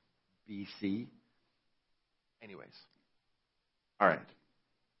born BC. Anyways, all right.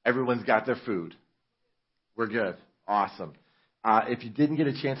 Everyone's got their food. We're good. Awesome. If you didn't get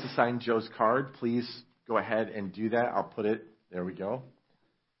a chance to sign Joe's card, please go ahead and do that. I'll put it. There we go.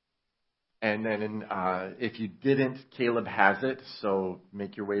 And then if you didn't, Caleb has it. So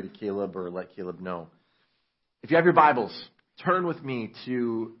make your way to Caleb or let Caleb know. If you have your Bibles, turn with me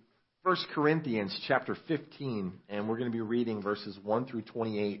to 1 Corinthians chapter 15, and we're going to be reading verses 1 through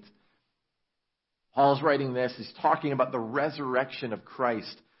 28. Paul's writing this. He's talking about the resurrection of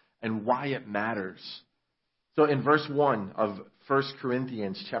Christ and why it matters. So in verse 1 of 1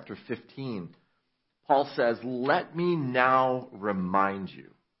 Corinthians chapter 15, Paul says, "Let me now remind you."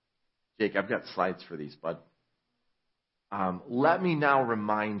 Jake, I've got slides for these, bud. "Let me now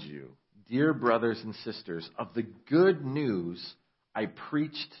remind you, dear brothers and sisters, of the good news I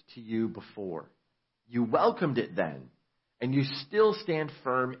preached to you before. You welcomed it then, and you still stand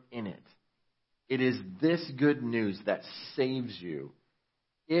firm in it. It is this good news that saves you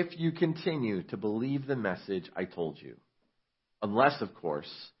if you continue to believe the message I told you. Unless, of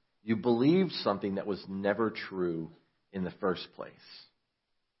course, you believed something that was never true in the first place.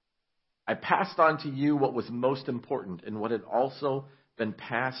 I passed on to you what was most important and what had also been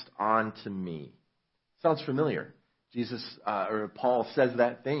passed on to me." Sounds familiar. Paul says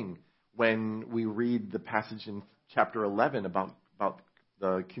that thing when we read the passage in chapter 11 about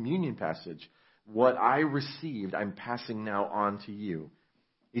the communion passage. What I received, I'm passing now on to you.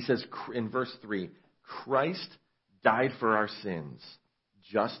 He says in verse 3, "Christ died for our sins,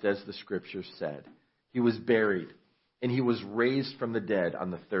 just as the Scripture said. He was buried, and he was raised from the dead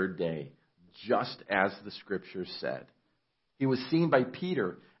on the third day, just as the Scripture said. He was seen by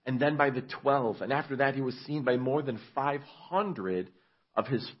Peter and then by the 12, and after that he was seen by more than 500 of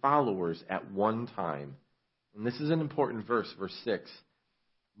his followers at one time." And this is an important verse, verse 6.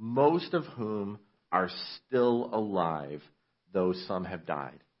 "Most of whom are still alive, though some have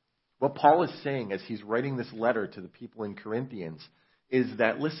died." What Paul is saying as he's writing this letter to the people in Corinthians is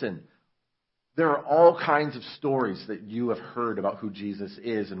that, listen, there are all kinds of stories that you have heard about who Jesus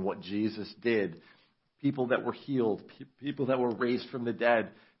is and what Jesus did. People that were healed, people that were raised from the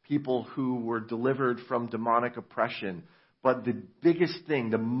dead, people who were delivered from demonic oppression. But the biggest thing,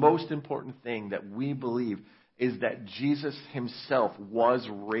 the most important thing that we believe is that Jesus himself was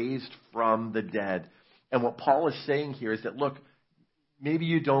raised from the dead. And what Paul is saying here is that, look, maybe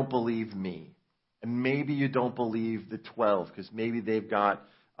you don't believe me, and maybe you don't believe the 12, because maybe they've got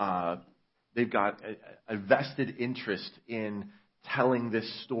a vested interest in telling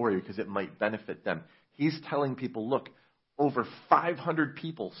this story because it might benefit them. He's telling people, look, over 500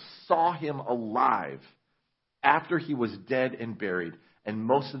 people saw him alive after he was dead and buried, and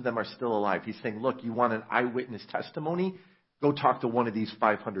most of them are still alive. He's saying, look, you want an eyewitness testimony? Go talk to one of these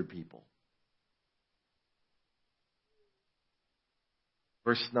 500 people.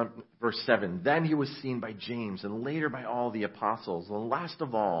 Verse 7, "Then he was seen by James and later by all the apostles. And last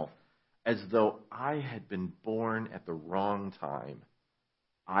of all, as though I had been born at the wrong time,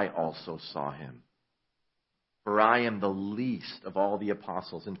 I also saw him. For I am the least of all the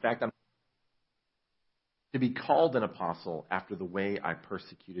apostles. In fact, I'm to be called an apostle after the way I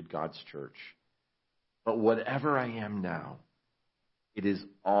persecuted God's church. But whatever I am now, it is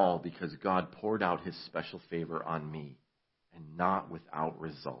all because God poured out his special favor on me, and not without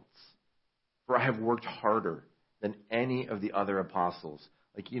results. For I have worked harder than any of the other apostles."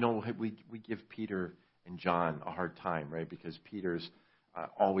 Like, we give Peter and John a hard time, right? Because Peter's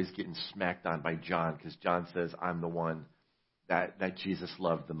always getting smacked on by John, because John says, "I'm the one that Jesus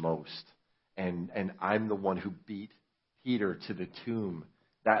loved the most. And I'm the one who beat Peter to the tomb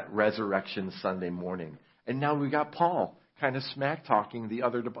that resurrection Sunday morning." And now we got Paul kind of smack-talking the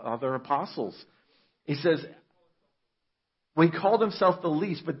other apostles. He says, well, he called himself the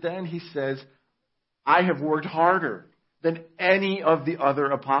least, but then he says, I have worked harder than any of the other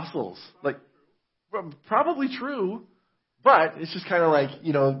apostles. Like, well, probably true, but it's just kind of like,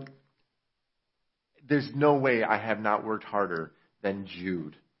 there's no way I have not worked harder than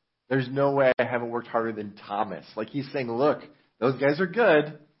Jude. There's no way I haven't worked harder than Thomas. Like, he's saying, look, those guys are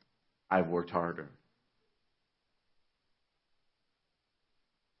good. I've worked harder.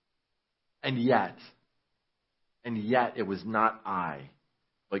 And yet it was not I,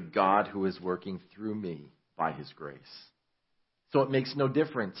 but God who is working through me by his grace. So it makes no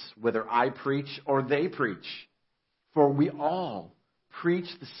difference whether I preach or they preach, for we all preach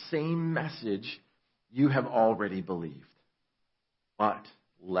the same message you have already believed. But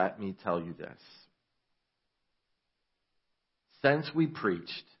let me tell you this. Since we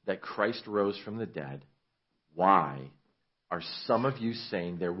preached that Christ rose from the dead, why are some of you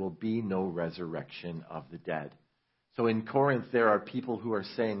saying there will be no resurrection of the dead? So in Corinth, there are people who are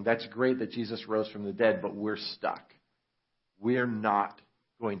saying, that's great that Jesus rose from the dead, but we're stuck. We're not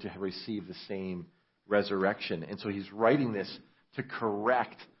going to receive the same resurrection. And so he's writing this to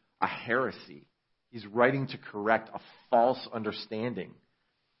correct a heresy. He's writing to correct a false understanding.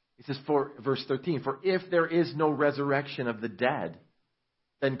 He says, for verse 13, for if there is no resurrection of the dead,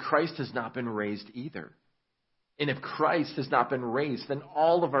 then Christ has not been raised either. And if Christ has not been raised, then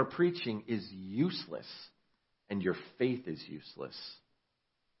all of our preaching is useless, and your faith is useless.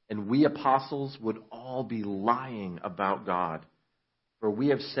 And we apostles would all be lying about God, for we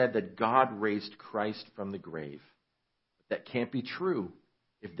have said that God raised Christ from the grave. But that can't be true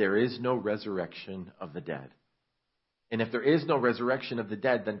if there is no resurrection of the dead. And if there is no resurrection of the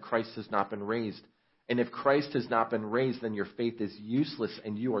dead, then Christ has not been raised. And if Christ has not been raised, then your faith is useless,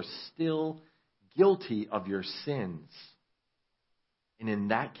 and you are still guilty of your sins. And in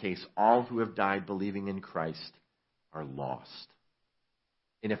that case, all who have died believing in Christ are lost.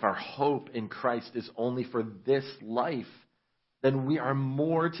 And if our hope in Christ is only for this life, then we are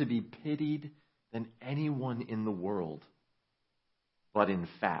more to be pitied than anyone in the world. But in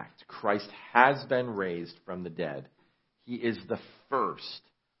fact, Christ has been raised from the dead. He is the first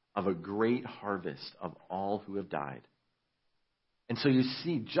of a great harvest of all who have died. And so you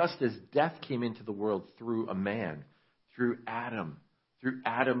see, just as death came into the world through a man, through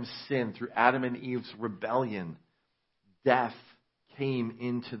Adam's sin, through Adam and Eve's rebellion, death came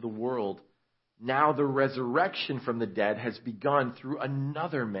into the world. Now the resurrection from the dead has begun through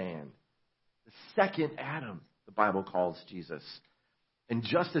another man, the second Adam, the Bible calls Jesus. And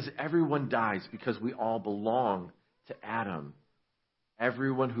just as everyone dies because we all belong to Adam,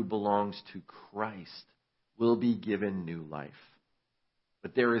 everyone who belongs to Christ will be given new life.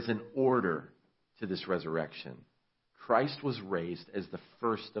 But there is an order to this resurrection. Christ was raised as the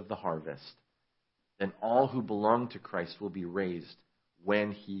first of the harvest. Then all who belong to Christ will be raised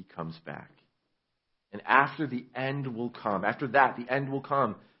when he comes back. And after the end will come, after that, the end will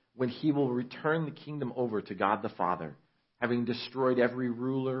come when he will return the kingdom over to God the Father, having destroyed every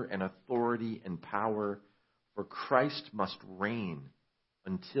ruler and authority and power. For Christ must reign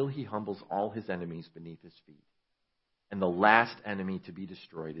until he humbles all his enemies beneath his feet. And the last enemy to be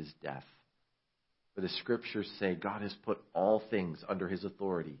destroyed is death. For the scriptures say God has put all things under his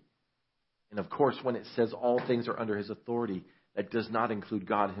authority. And of course, when it says all things are under his authority, that does not include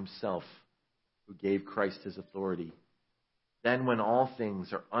God himself, who gave Christ his authority. Then when all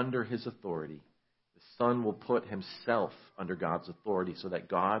things are under his authority, the Son will put himself under God's authority, so that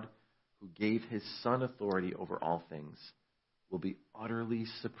God, who gave his Son authority over all things, will be utterly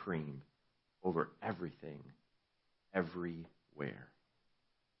supreme over everything, everywhere.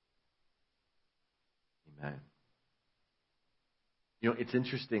 Amen. It's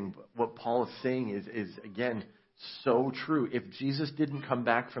interesting. What Paul is saying is again, so true. If Jesus didn't come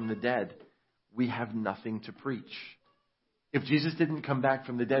back from the dead, we have nothing to preach. If Jesus didn't come back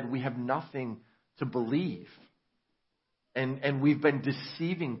from the dead, we have nothing to believe. And we've been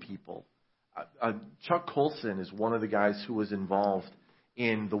deceiving people. Chuck Colson is one of the guys who was involved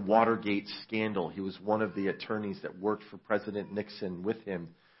in the Watergate scandal. He was one of the attorneys that worked for President Nixon with him.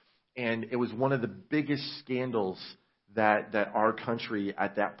 And it was one of the biggest scandals that our country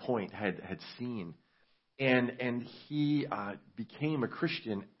at that point had seen. And he became a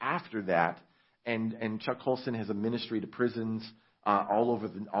Christian after that. And Chuck Colson has a ministry to prisons all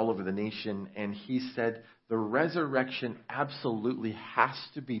over the nation. And he said the resurrection absolutely has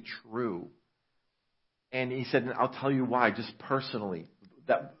to be true. And he said, and I'll tell you why, just personally,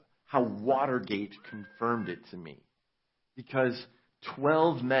 that how Watergate confirmed it to me. Because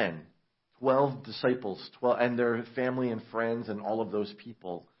 12 men, 12 disciples, and their family and friends and all of those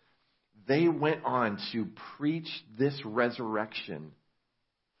people, they went on to preach this resurrection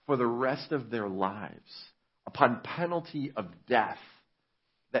for the rest of their lives, upon penalty of death,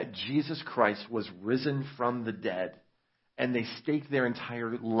 that Jesus Christ was risen from the dead. And they staked their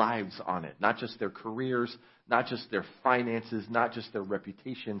entire lives on it, not just their careers, not just their finances, not just their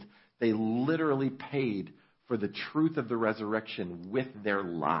reputations. They literally paid for the truth of the resurrection with their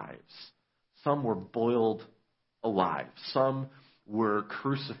lives. Some were boiled alive. Some were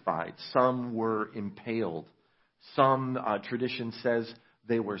crucified. Some were impaled. Some tradition says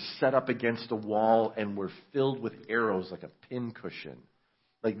they were set up against a wall and were filled with arrows like a pincushion.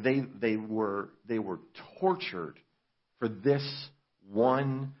 Like they were tortured for this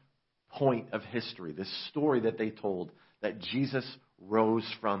one point of history, this story that they told, that Jesus rose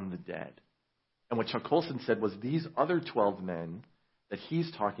from the dead. And what Chuck Colson said was these other 12 men that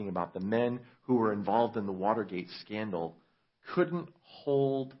he's talking about, the men who were involved in the Watergate scandal, couldn't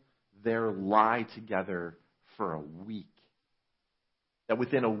hold their lie together for a week. That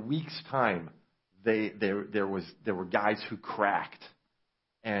within a week's time, there were guys who cracked.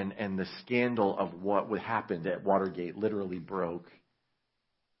 And the scandal of what would happen at Watergate literally broke.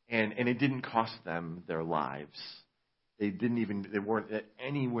 And it didn't cost them their lives. They weren't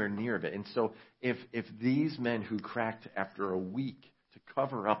anywhere near it. And so if these men who cracked after a week to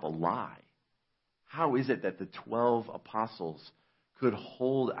cover up a lie, how is it that the 12 apostles could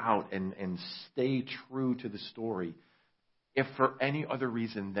hold out and stay true to the story if for any other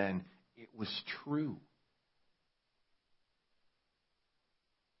reason than it was true?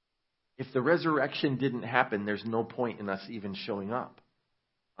 If the resurrection didn't happen, there's no point in us even showing up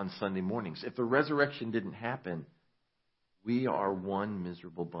on Sunday mornings. If the resurrection didn't happen, we are one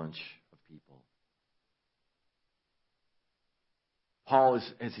miserable bunch of people. Paul,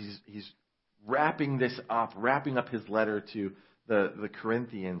 as he's wrapping up his letter to the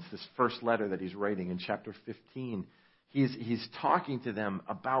Corinthians, this first letter that he's writing in chapter 15, he's talking to them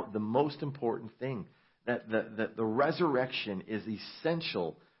about the most important thing, that the resurrection is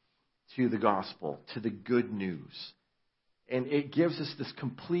essential to the gospel, to the good news. And it gives us this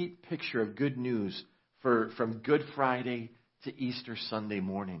complete picture of good news from Good Friday to Easter Sunday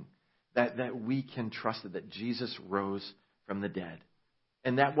morning. That we can trust it, that Jesus rose from the dead.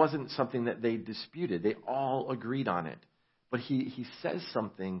 And that wasn't something that they disputed. They all agreed on it. But he says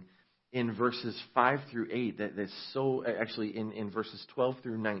something in verses 5 through 8 that's so, actually in verses 12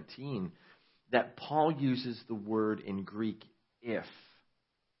 through 19, that Paul uses the word in Greek, if.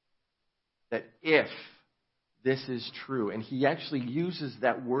 That if this is true, and he actually uses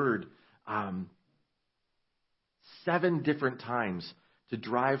that word 7 different times to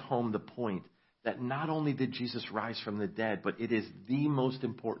drive home the point that not only did Jesus rise from the dead, but it is the most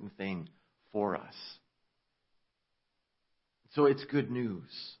important thing for us. So it's good news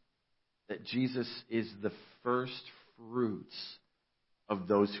that Jesus is the first fruits of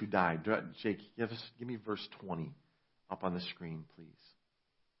those who died. Jake, give me verse 20 up on the screen, please.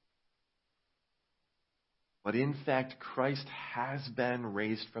 But in fact, Christ has been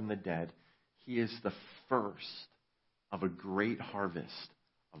raised from the dead. He is the first of a great harvest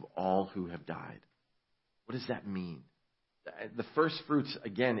of all who have died. What does that mean? The first fruits,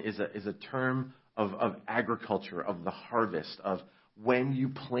 again, is a term of agriculture, of the harvest, of when you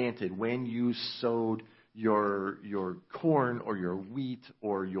planted, when you sowed your corn or your wheat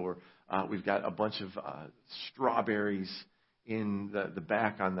or we've got a bunch of strawberries in the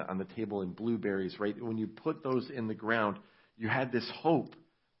back on the table, and blueberries, right? When you put those in the ground, you had this hope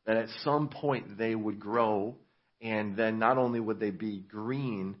that at some point they would grow, and then not only would they be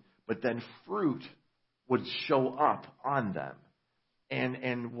green, but then fruit would show up on them.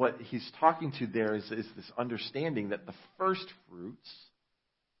 And what he's talking to there is this understanding that the first fruits,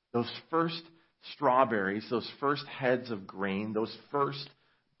 those first strawberries, those first heads of grain, those first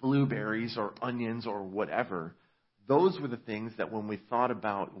blueberries or onions or whatever, those were the things that when we thought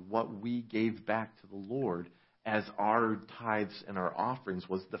about what we gave back to the Lord as our tithes and our offerings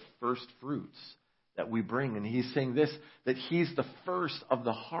was the first fruits that we bring. And he's saying this, that he's the first of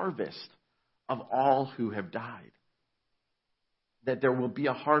the harvest of all who have died. That there will be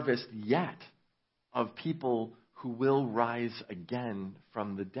a harvest yet of people who will rise again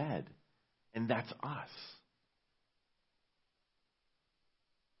from the dead. And that's us.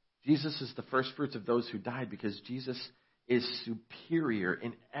 Jesus is the first fruits of those who died because Jesus is superior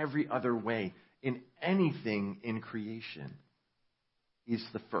in every other way, in anything in creation. He's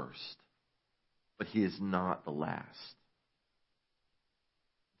the first, but he is not the last.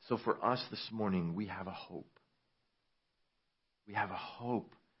 So for us this morning, we have a hope. We have a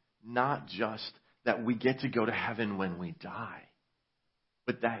hope, not just that we get to go to heaven when we die,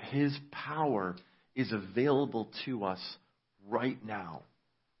 but that his power is available to us right now.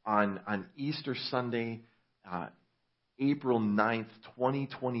 On Easter Sunday, April 9th,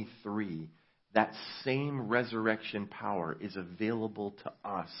 2023, that same resurrection power is available to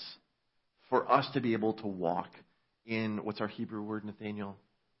us for us to be able to walk in, what's our Hebrew word, Nathaniel?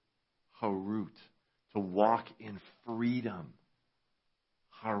 Harut. To walk in freedom.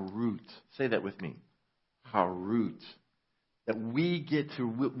 Harut. Say that with me. Harut. That we get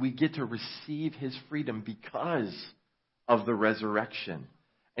to receive his freedom because of the resurrection.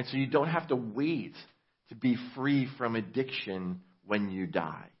 And so you don't have to wait to be free from addiction when you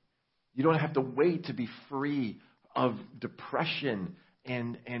die. You don't have to wait to be free of depression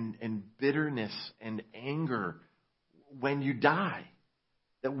and bitterness and anger when you die.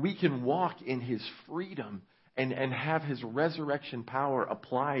 That we can walk in his freedom and have his resurrection power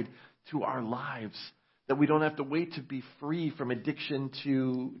applied to our lives. That we don't have to wait to be free from addiction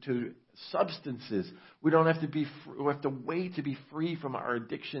to substances. We don't have to wait to be free from our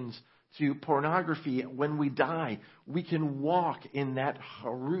addictions to pornography when we die. We can walk in that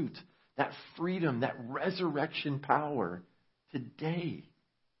harut, that freedom, that resurrection power today.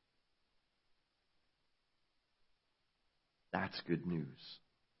 That's good news.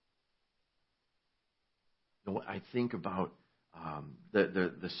 You know, I think about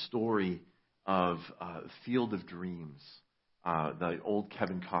the story of Field of Dreams, the old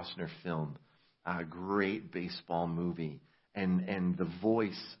Kevin Costner film, a great baseball movie. And the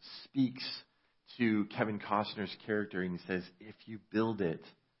voice speaks to Kevin Costner's character and he says, if you build it,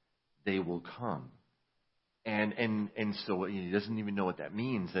 they will come. And so he doesn't even know what that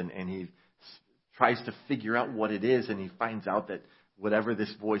means. And he tries to figure out what it is. And he finds out that whatever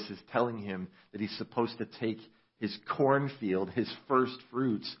this voice is telling him, that he's supposed to take his cornfield, his first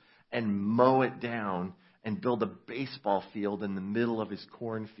fruits, and mow it down and build a baseball field in the middle of his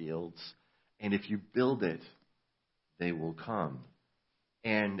cornfields. And if you build it, they will come.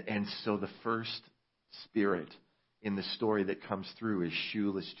 And so the first spirit in the story that comes through is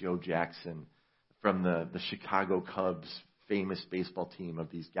Shoeless Joe Jackson from the Chicago Cubs, famous baseball team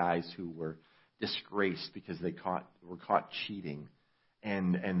of these guys who were disgraced because they were caught cheating.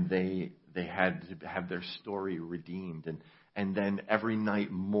 And they had to have their story redeemed. And then every night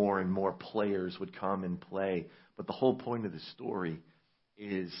more and more players would come and play. But the whole point of the story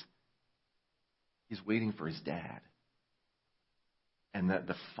is he's waiting for his dad. And that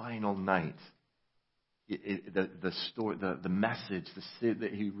the final night, the story, the message,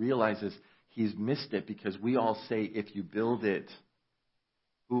 that he realizes he's missed it because we all say, if you build it,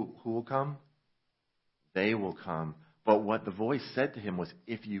 who will come? They will come. But what the voice said to him was,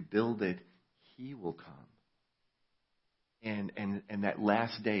 if you build it, he will come. And that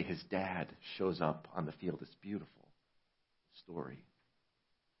last day, his dad shows up on the field. It's a beautiful story.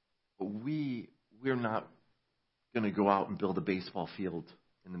 But we're not going to go out and build a baseball field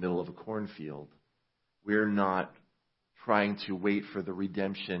in the middle of a cornfield. We're not trying to wait for the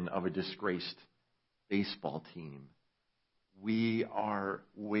redemption of a disgraced baseball team. We are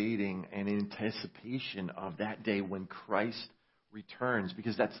waiting in anticipation of that day when Christ returns,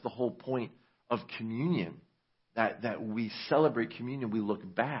 because that's the whole point of communion. That we celebrate communion, we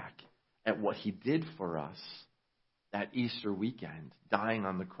look back at what he did for us that Easter weekend, dying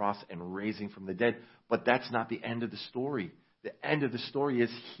on the cross and raising from the dead. But that's not the end of the story. The end of the story is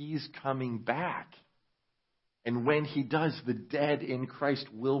he's coming back. And when he does, the dead in Christ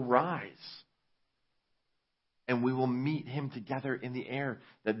will rise. And we will meet him together in the air.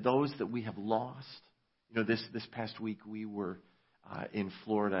 That those that we have lost, this past week we were in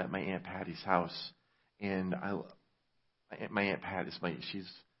Florida at my Aunt Patty's house. And my Aunt Pat is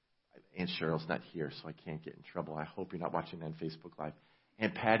Aunt Cheryl's not here, so I can't get in trouble. I hope you're not watching on Facebook Live.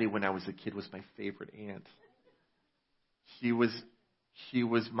 Aunt Patty, when I was a kid, was my favorite aunt. She was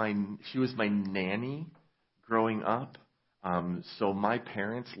my nanny growing up. So my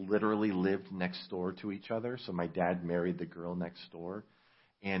parents literally lived next door to each other. So my dad married the girl next door,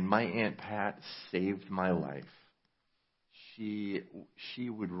 and my Aunt Pat saved my life. She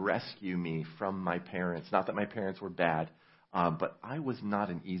would rescue me from my parents. Not that my parents were bad, but I was not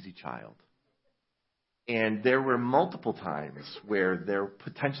an easy child. And there were multiple times where there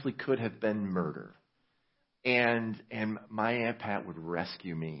potentially could have been murder. And my Aunt Pat would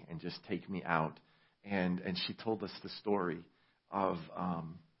rescue me and just take me out. And she told us the story of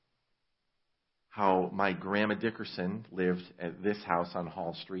how my Grandma Dickerson lived at this house on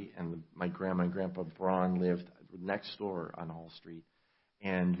Hall Street, and my Grandma and Grandpa Braun lived next door on Hall Street.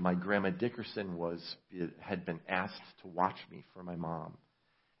 And my Grandma Dickerson had been asked to watch me for my mom.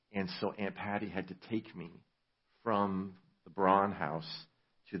 And so Aunt Patty had to take me from the Braun house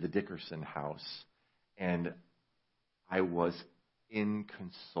to the Dickerson house, and I was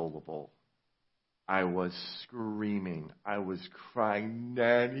inconsolable. I was screaming. I was crying,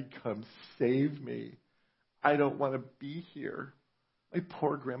 Nanny, come save me. I don't want to be here. My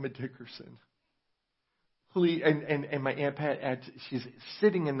poor Grandma Dickerson. Please, and my Aunt Pat, she's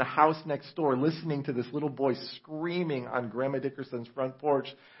sitting in the house next door listening to this little boy screaming on Grandma Dickerson's front porch,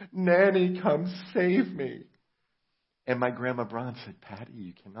 Nanny, come save me. And my Grandma Braun said, Patty,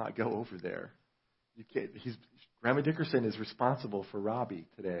 you cannot go over there. You can't. Grandma Dickerson is responsible for Robbie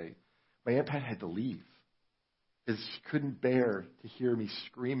today. My Aunt Pat had to leave because she couldn't bear to hear me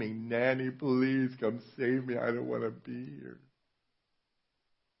screaming, Nanny, please come save me. I don't want to be here.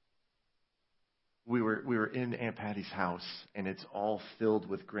 We were in Aunt Patty's house, and it's all filled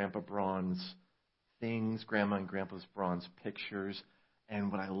with Grandpa Braun's things, Grandma and Grandpa Braun's pictures. And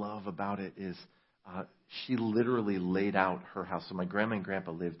what I love about it is she literally laid out her house. So my Grandma and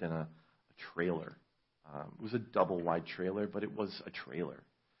Grandpa lived in a trailer. It was a double-wide trailer, but it was a trailer.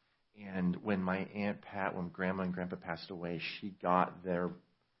 And when my Aunt Pat, when Grandma and Grandpa passed away, she got their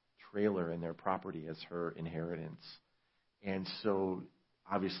trailer and their property as her inheritance. And so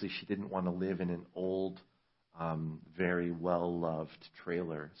obviously she didn't want to live in an old, very well-loved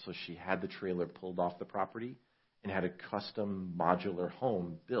trailer. So she had the trailer pulled off the property and had a custom modular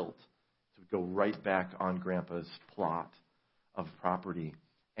home built to go right back on Grandpa's plot of property.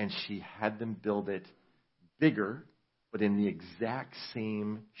 And she had them build it bigger, but in the exact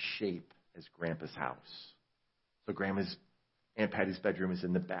same shape as Grandpa's house. So Aunt Patty's bedroom is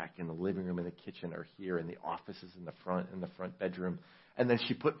in the back, and the living room and the kitchen are here, and the office is in the front bedroom. And then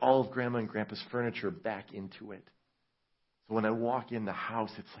she put all of Grandma and Grandpa's furniture back into it. So when I walk in the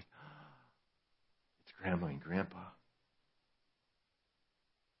house, it's like, it's Grandma and Grandpa.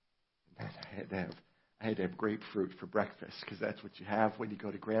 And then I had to have grapefruit for breakfast, because that's what you have when you go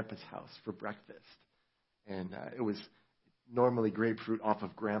to Grandpa's house for breakfast. And it was normally grapefruit off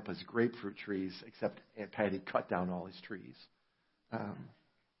of Grandpa's grapefruit trees, except Aunt Patty cut down all his trees. So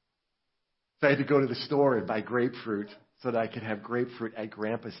I had to go to the store and buy grapefruit so that I could have grapefruit at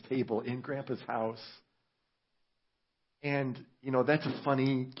Grandpa's table in Grandpa's house. And, that's a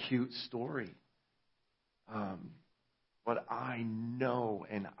funny, cute story. But I know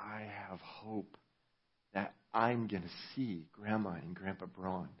and I have hope that I'm going to see Grandma and Grandpa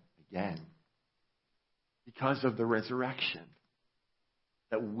Braun again. Because of the resurrection,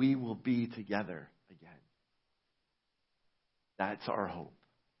 that we will be together again. That's our hope.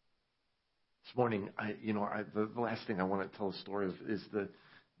 This morning, the last thing I want to tell a story of is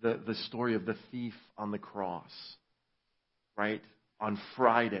the story of the thief on the cross. Right? On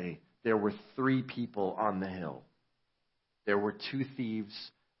Friday, there were 3 people on the hill. There were 2 thieves,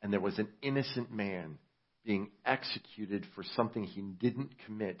 and there was an innocent man being executed for something he didn't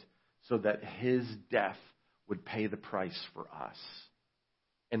commit, so that his death would pay the price for us.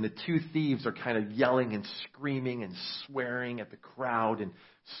 And the 2 thieves are kind of yelling and screaming and swearing at the crowd and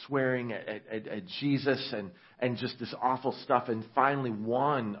swearing at Jesus and just this awful stuff. And finally,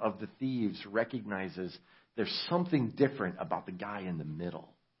 one of the thieves recognizes there's something different about the guy in the middle.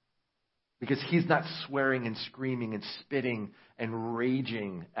 Because he's not swearing and screaming and spitting and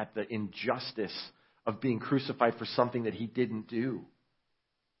raging at the injustice of being crucified for something that he didn't do.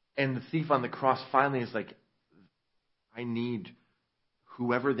 And the thief on the cross finally is like, I need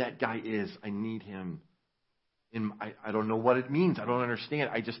whoever that guy is. I need him. I don't know what it means. I don't understand.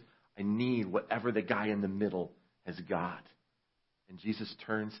 I need whatever the guy in the middle has got. And Jesus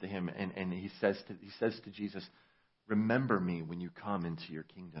turns to him and he says to Jesus, remember me when you come into your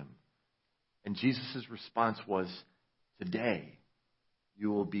kingdom. And Jesus' response was, today you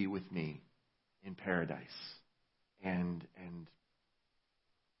will be with me in paradise. And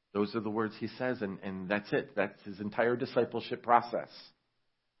those are the words he says, and that's it. That's his entire discipleship process.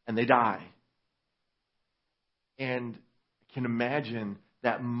 And they die. And I can imagine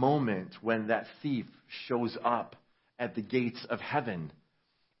that moment when that thief shows up at the gates of heaven,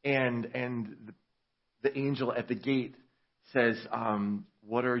 and the angel at the gate says,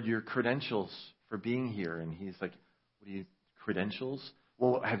 what are your credentials for being here? And he's like, what are your credentials?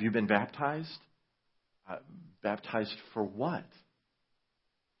 Well, have you been baptized? Baptized for what?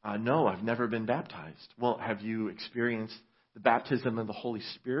 No, I've never been baptized. Well, have you experienced the baptism of the Holy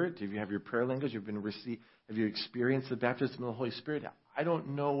Spirit? Do you have your prayer language? Have you experienced the baptism of the Holy Spirit? I don't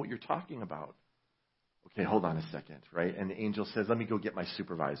know what you're talking about. Okay, hold on a second, right? And the angel says, let me go get my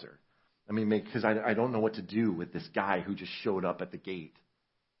supervisor. Because I don't know what to do with this guy who just showed up at the gate.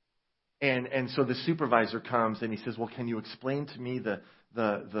 And so the supervisor comes and he says, well, can you explain to me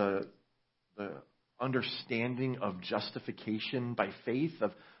the understanding of justification by faith,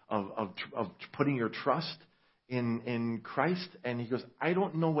 of putting your trust in Christ. And he goes, I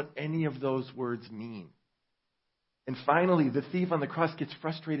don't know what any of those words mean. And finally, the thief on the cross gets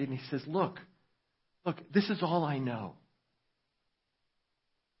frustrated and he says, look, this is all I know.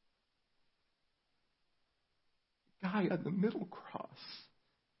 The guy on the middle cross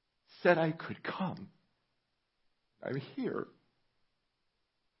said I could come. I'm here.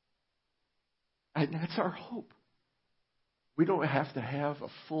 And that's our hope. We don't have to have a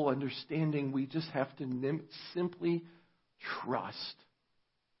full understanding. We just have to simply trust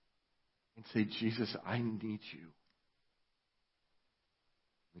and say, Jesus, I need you.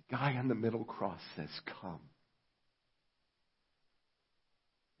 The guy on the middle cross says, come.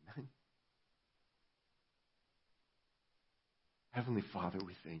 Amen. Heavenly Father,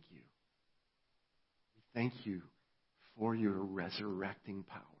 we thank you. We thank you for your resurrecting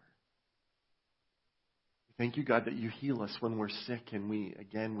power. We thank you, God, that you heal us when we're sick, and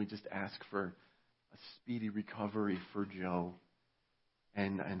we just ask for a speedy recovery for Joe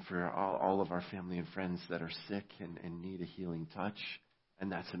and for all of our family and friends that are sick and need a healing touch.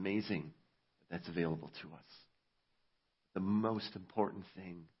 And that's amazing that that's available to us. The most important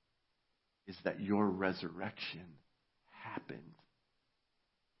thing is that your resurrection happened.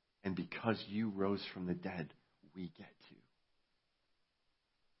 And because you rose from the dead, we get to.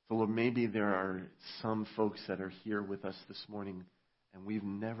 So Lord, maybe there are some folks that are here with us this morning and we've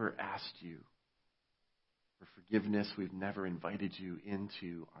never asked you for forgiveness. We've never invited you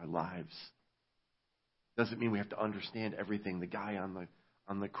into our lives. Doesn't mean we have to understand everything. The guy on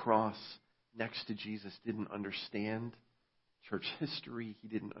the cross next to Jesus didn't understand church history. He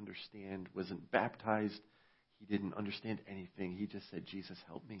didn't understand, wasn't baptized. He didn't understand anything. He just said, Jesus,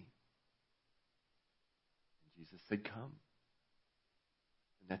 help me. And Jesus said, come.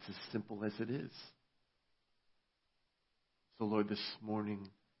 And that's as simple as it is. So, Lord, this morning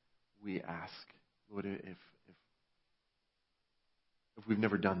we ask, Lord, if we've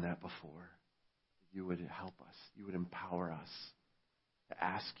never done that before, you would help us. You would empower us to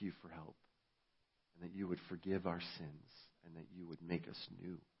ask you for help, and that you would forgive our sins, and that you would make us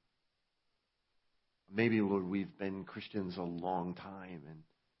new. Maybe, Lord, we've been Christians a long time, and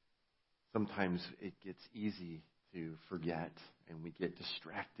sometimes it gets easy to forget, and we get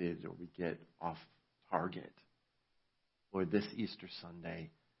distracted, or we get off target. Lord, this Easter Sunday,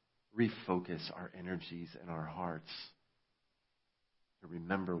 refocus our energies and our hearts to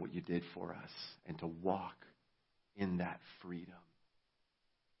remember what you did for us and to walk in that freedom.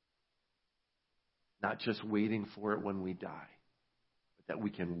 Not just waiting for it when we die, but that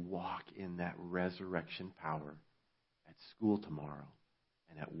we can walk in that resurrection power at school tomorrow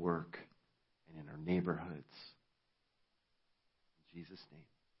and at work and in our neighborhoods. In Jesus' name,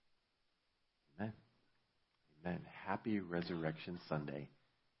 amen. Amen. Happy Resurrection Sunday.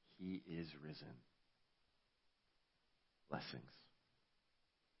 He is risen. Blessings.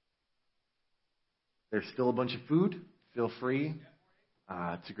 There's still a bunch of food. Feel free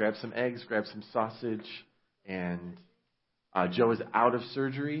to grab some eggs, grab some sausage, and Joe is out of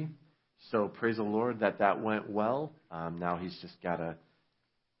surgery, so praise the Lord that went well. Now he's just got to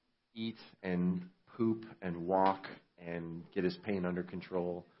eat and poop and walk and get his pain under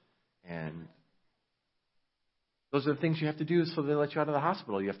control, and those are the things you have to do so they let you out of the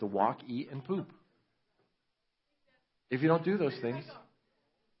hospital. You have to walk, eat, and poop. If you don't do those things...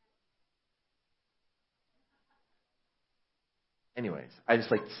 Anyways, I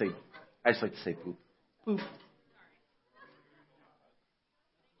just like to say poop. Poop.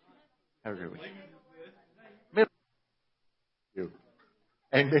 Have a great week. You.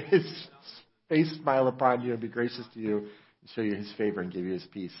 And may his face smile upon you and be gracious to you and show you his favor and give you his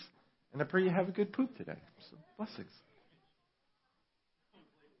peace. And I pray you have a good poop today. So, blessings.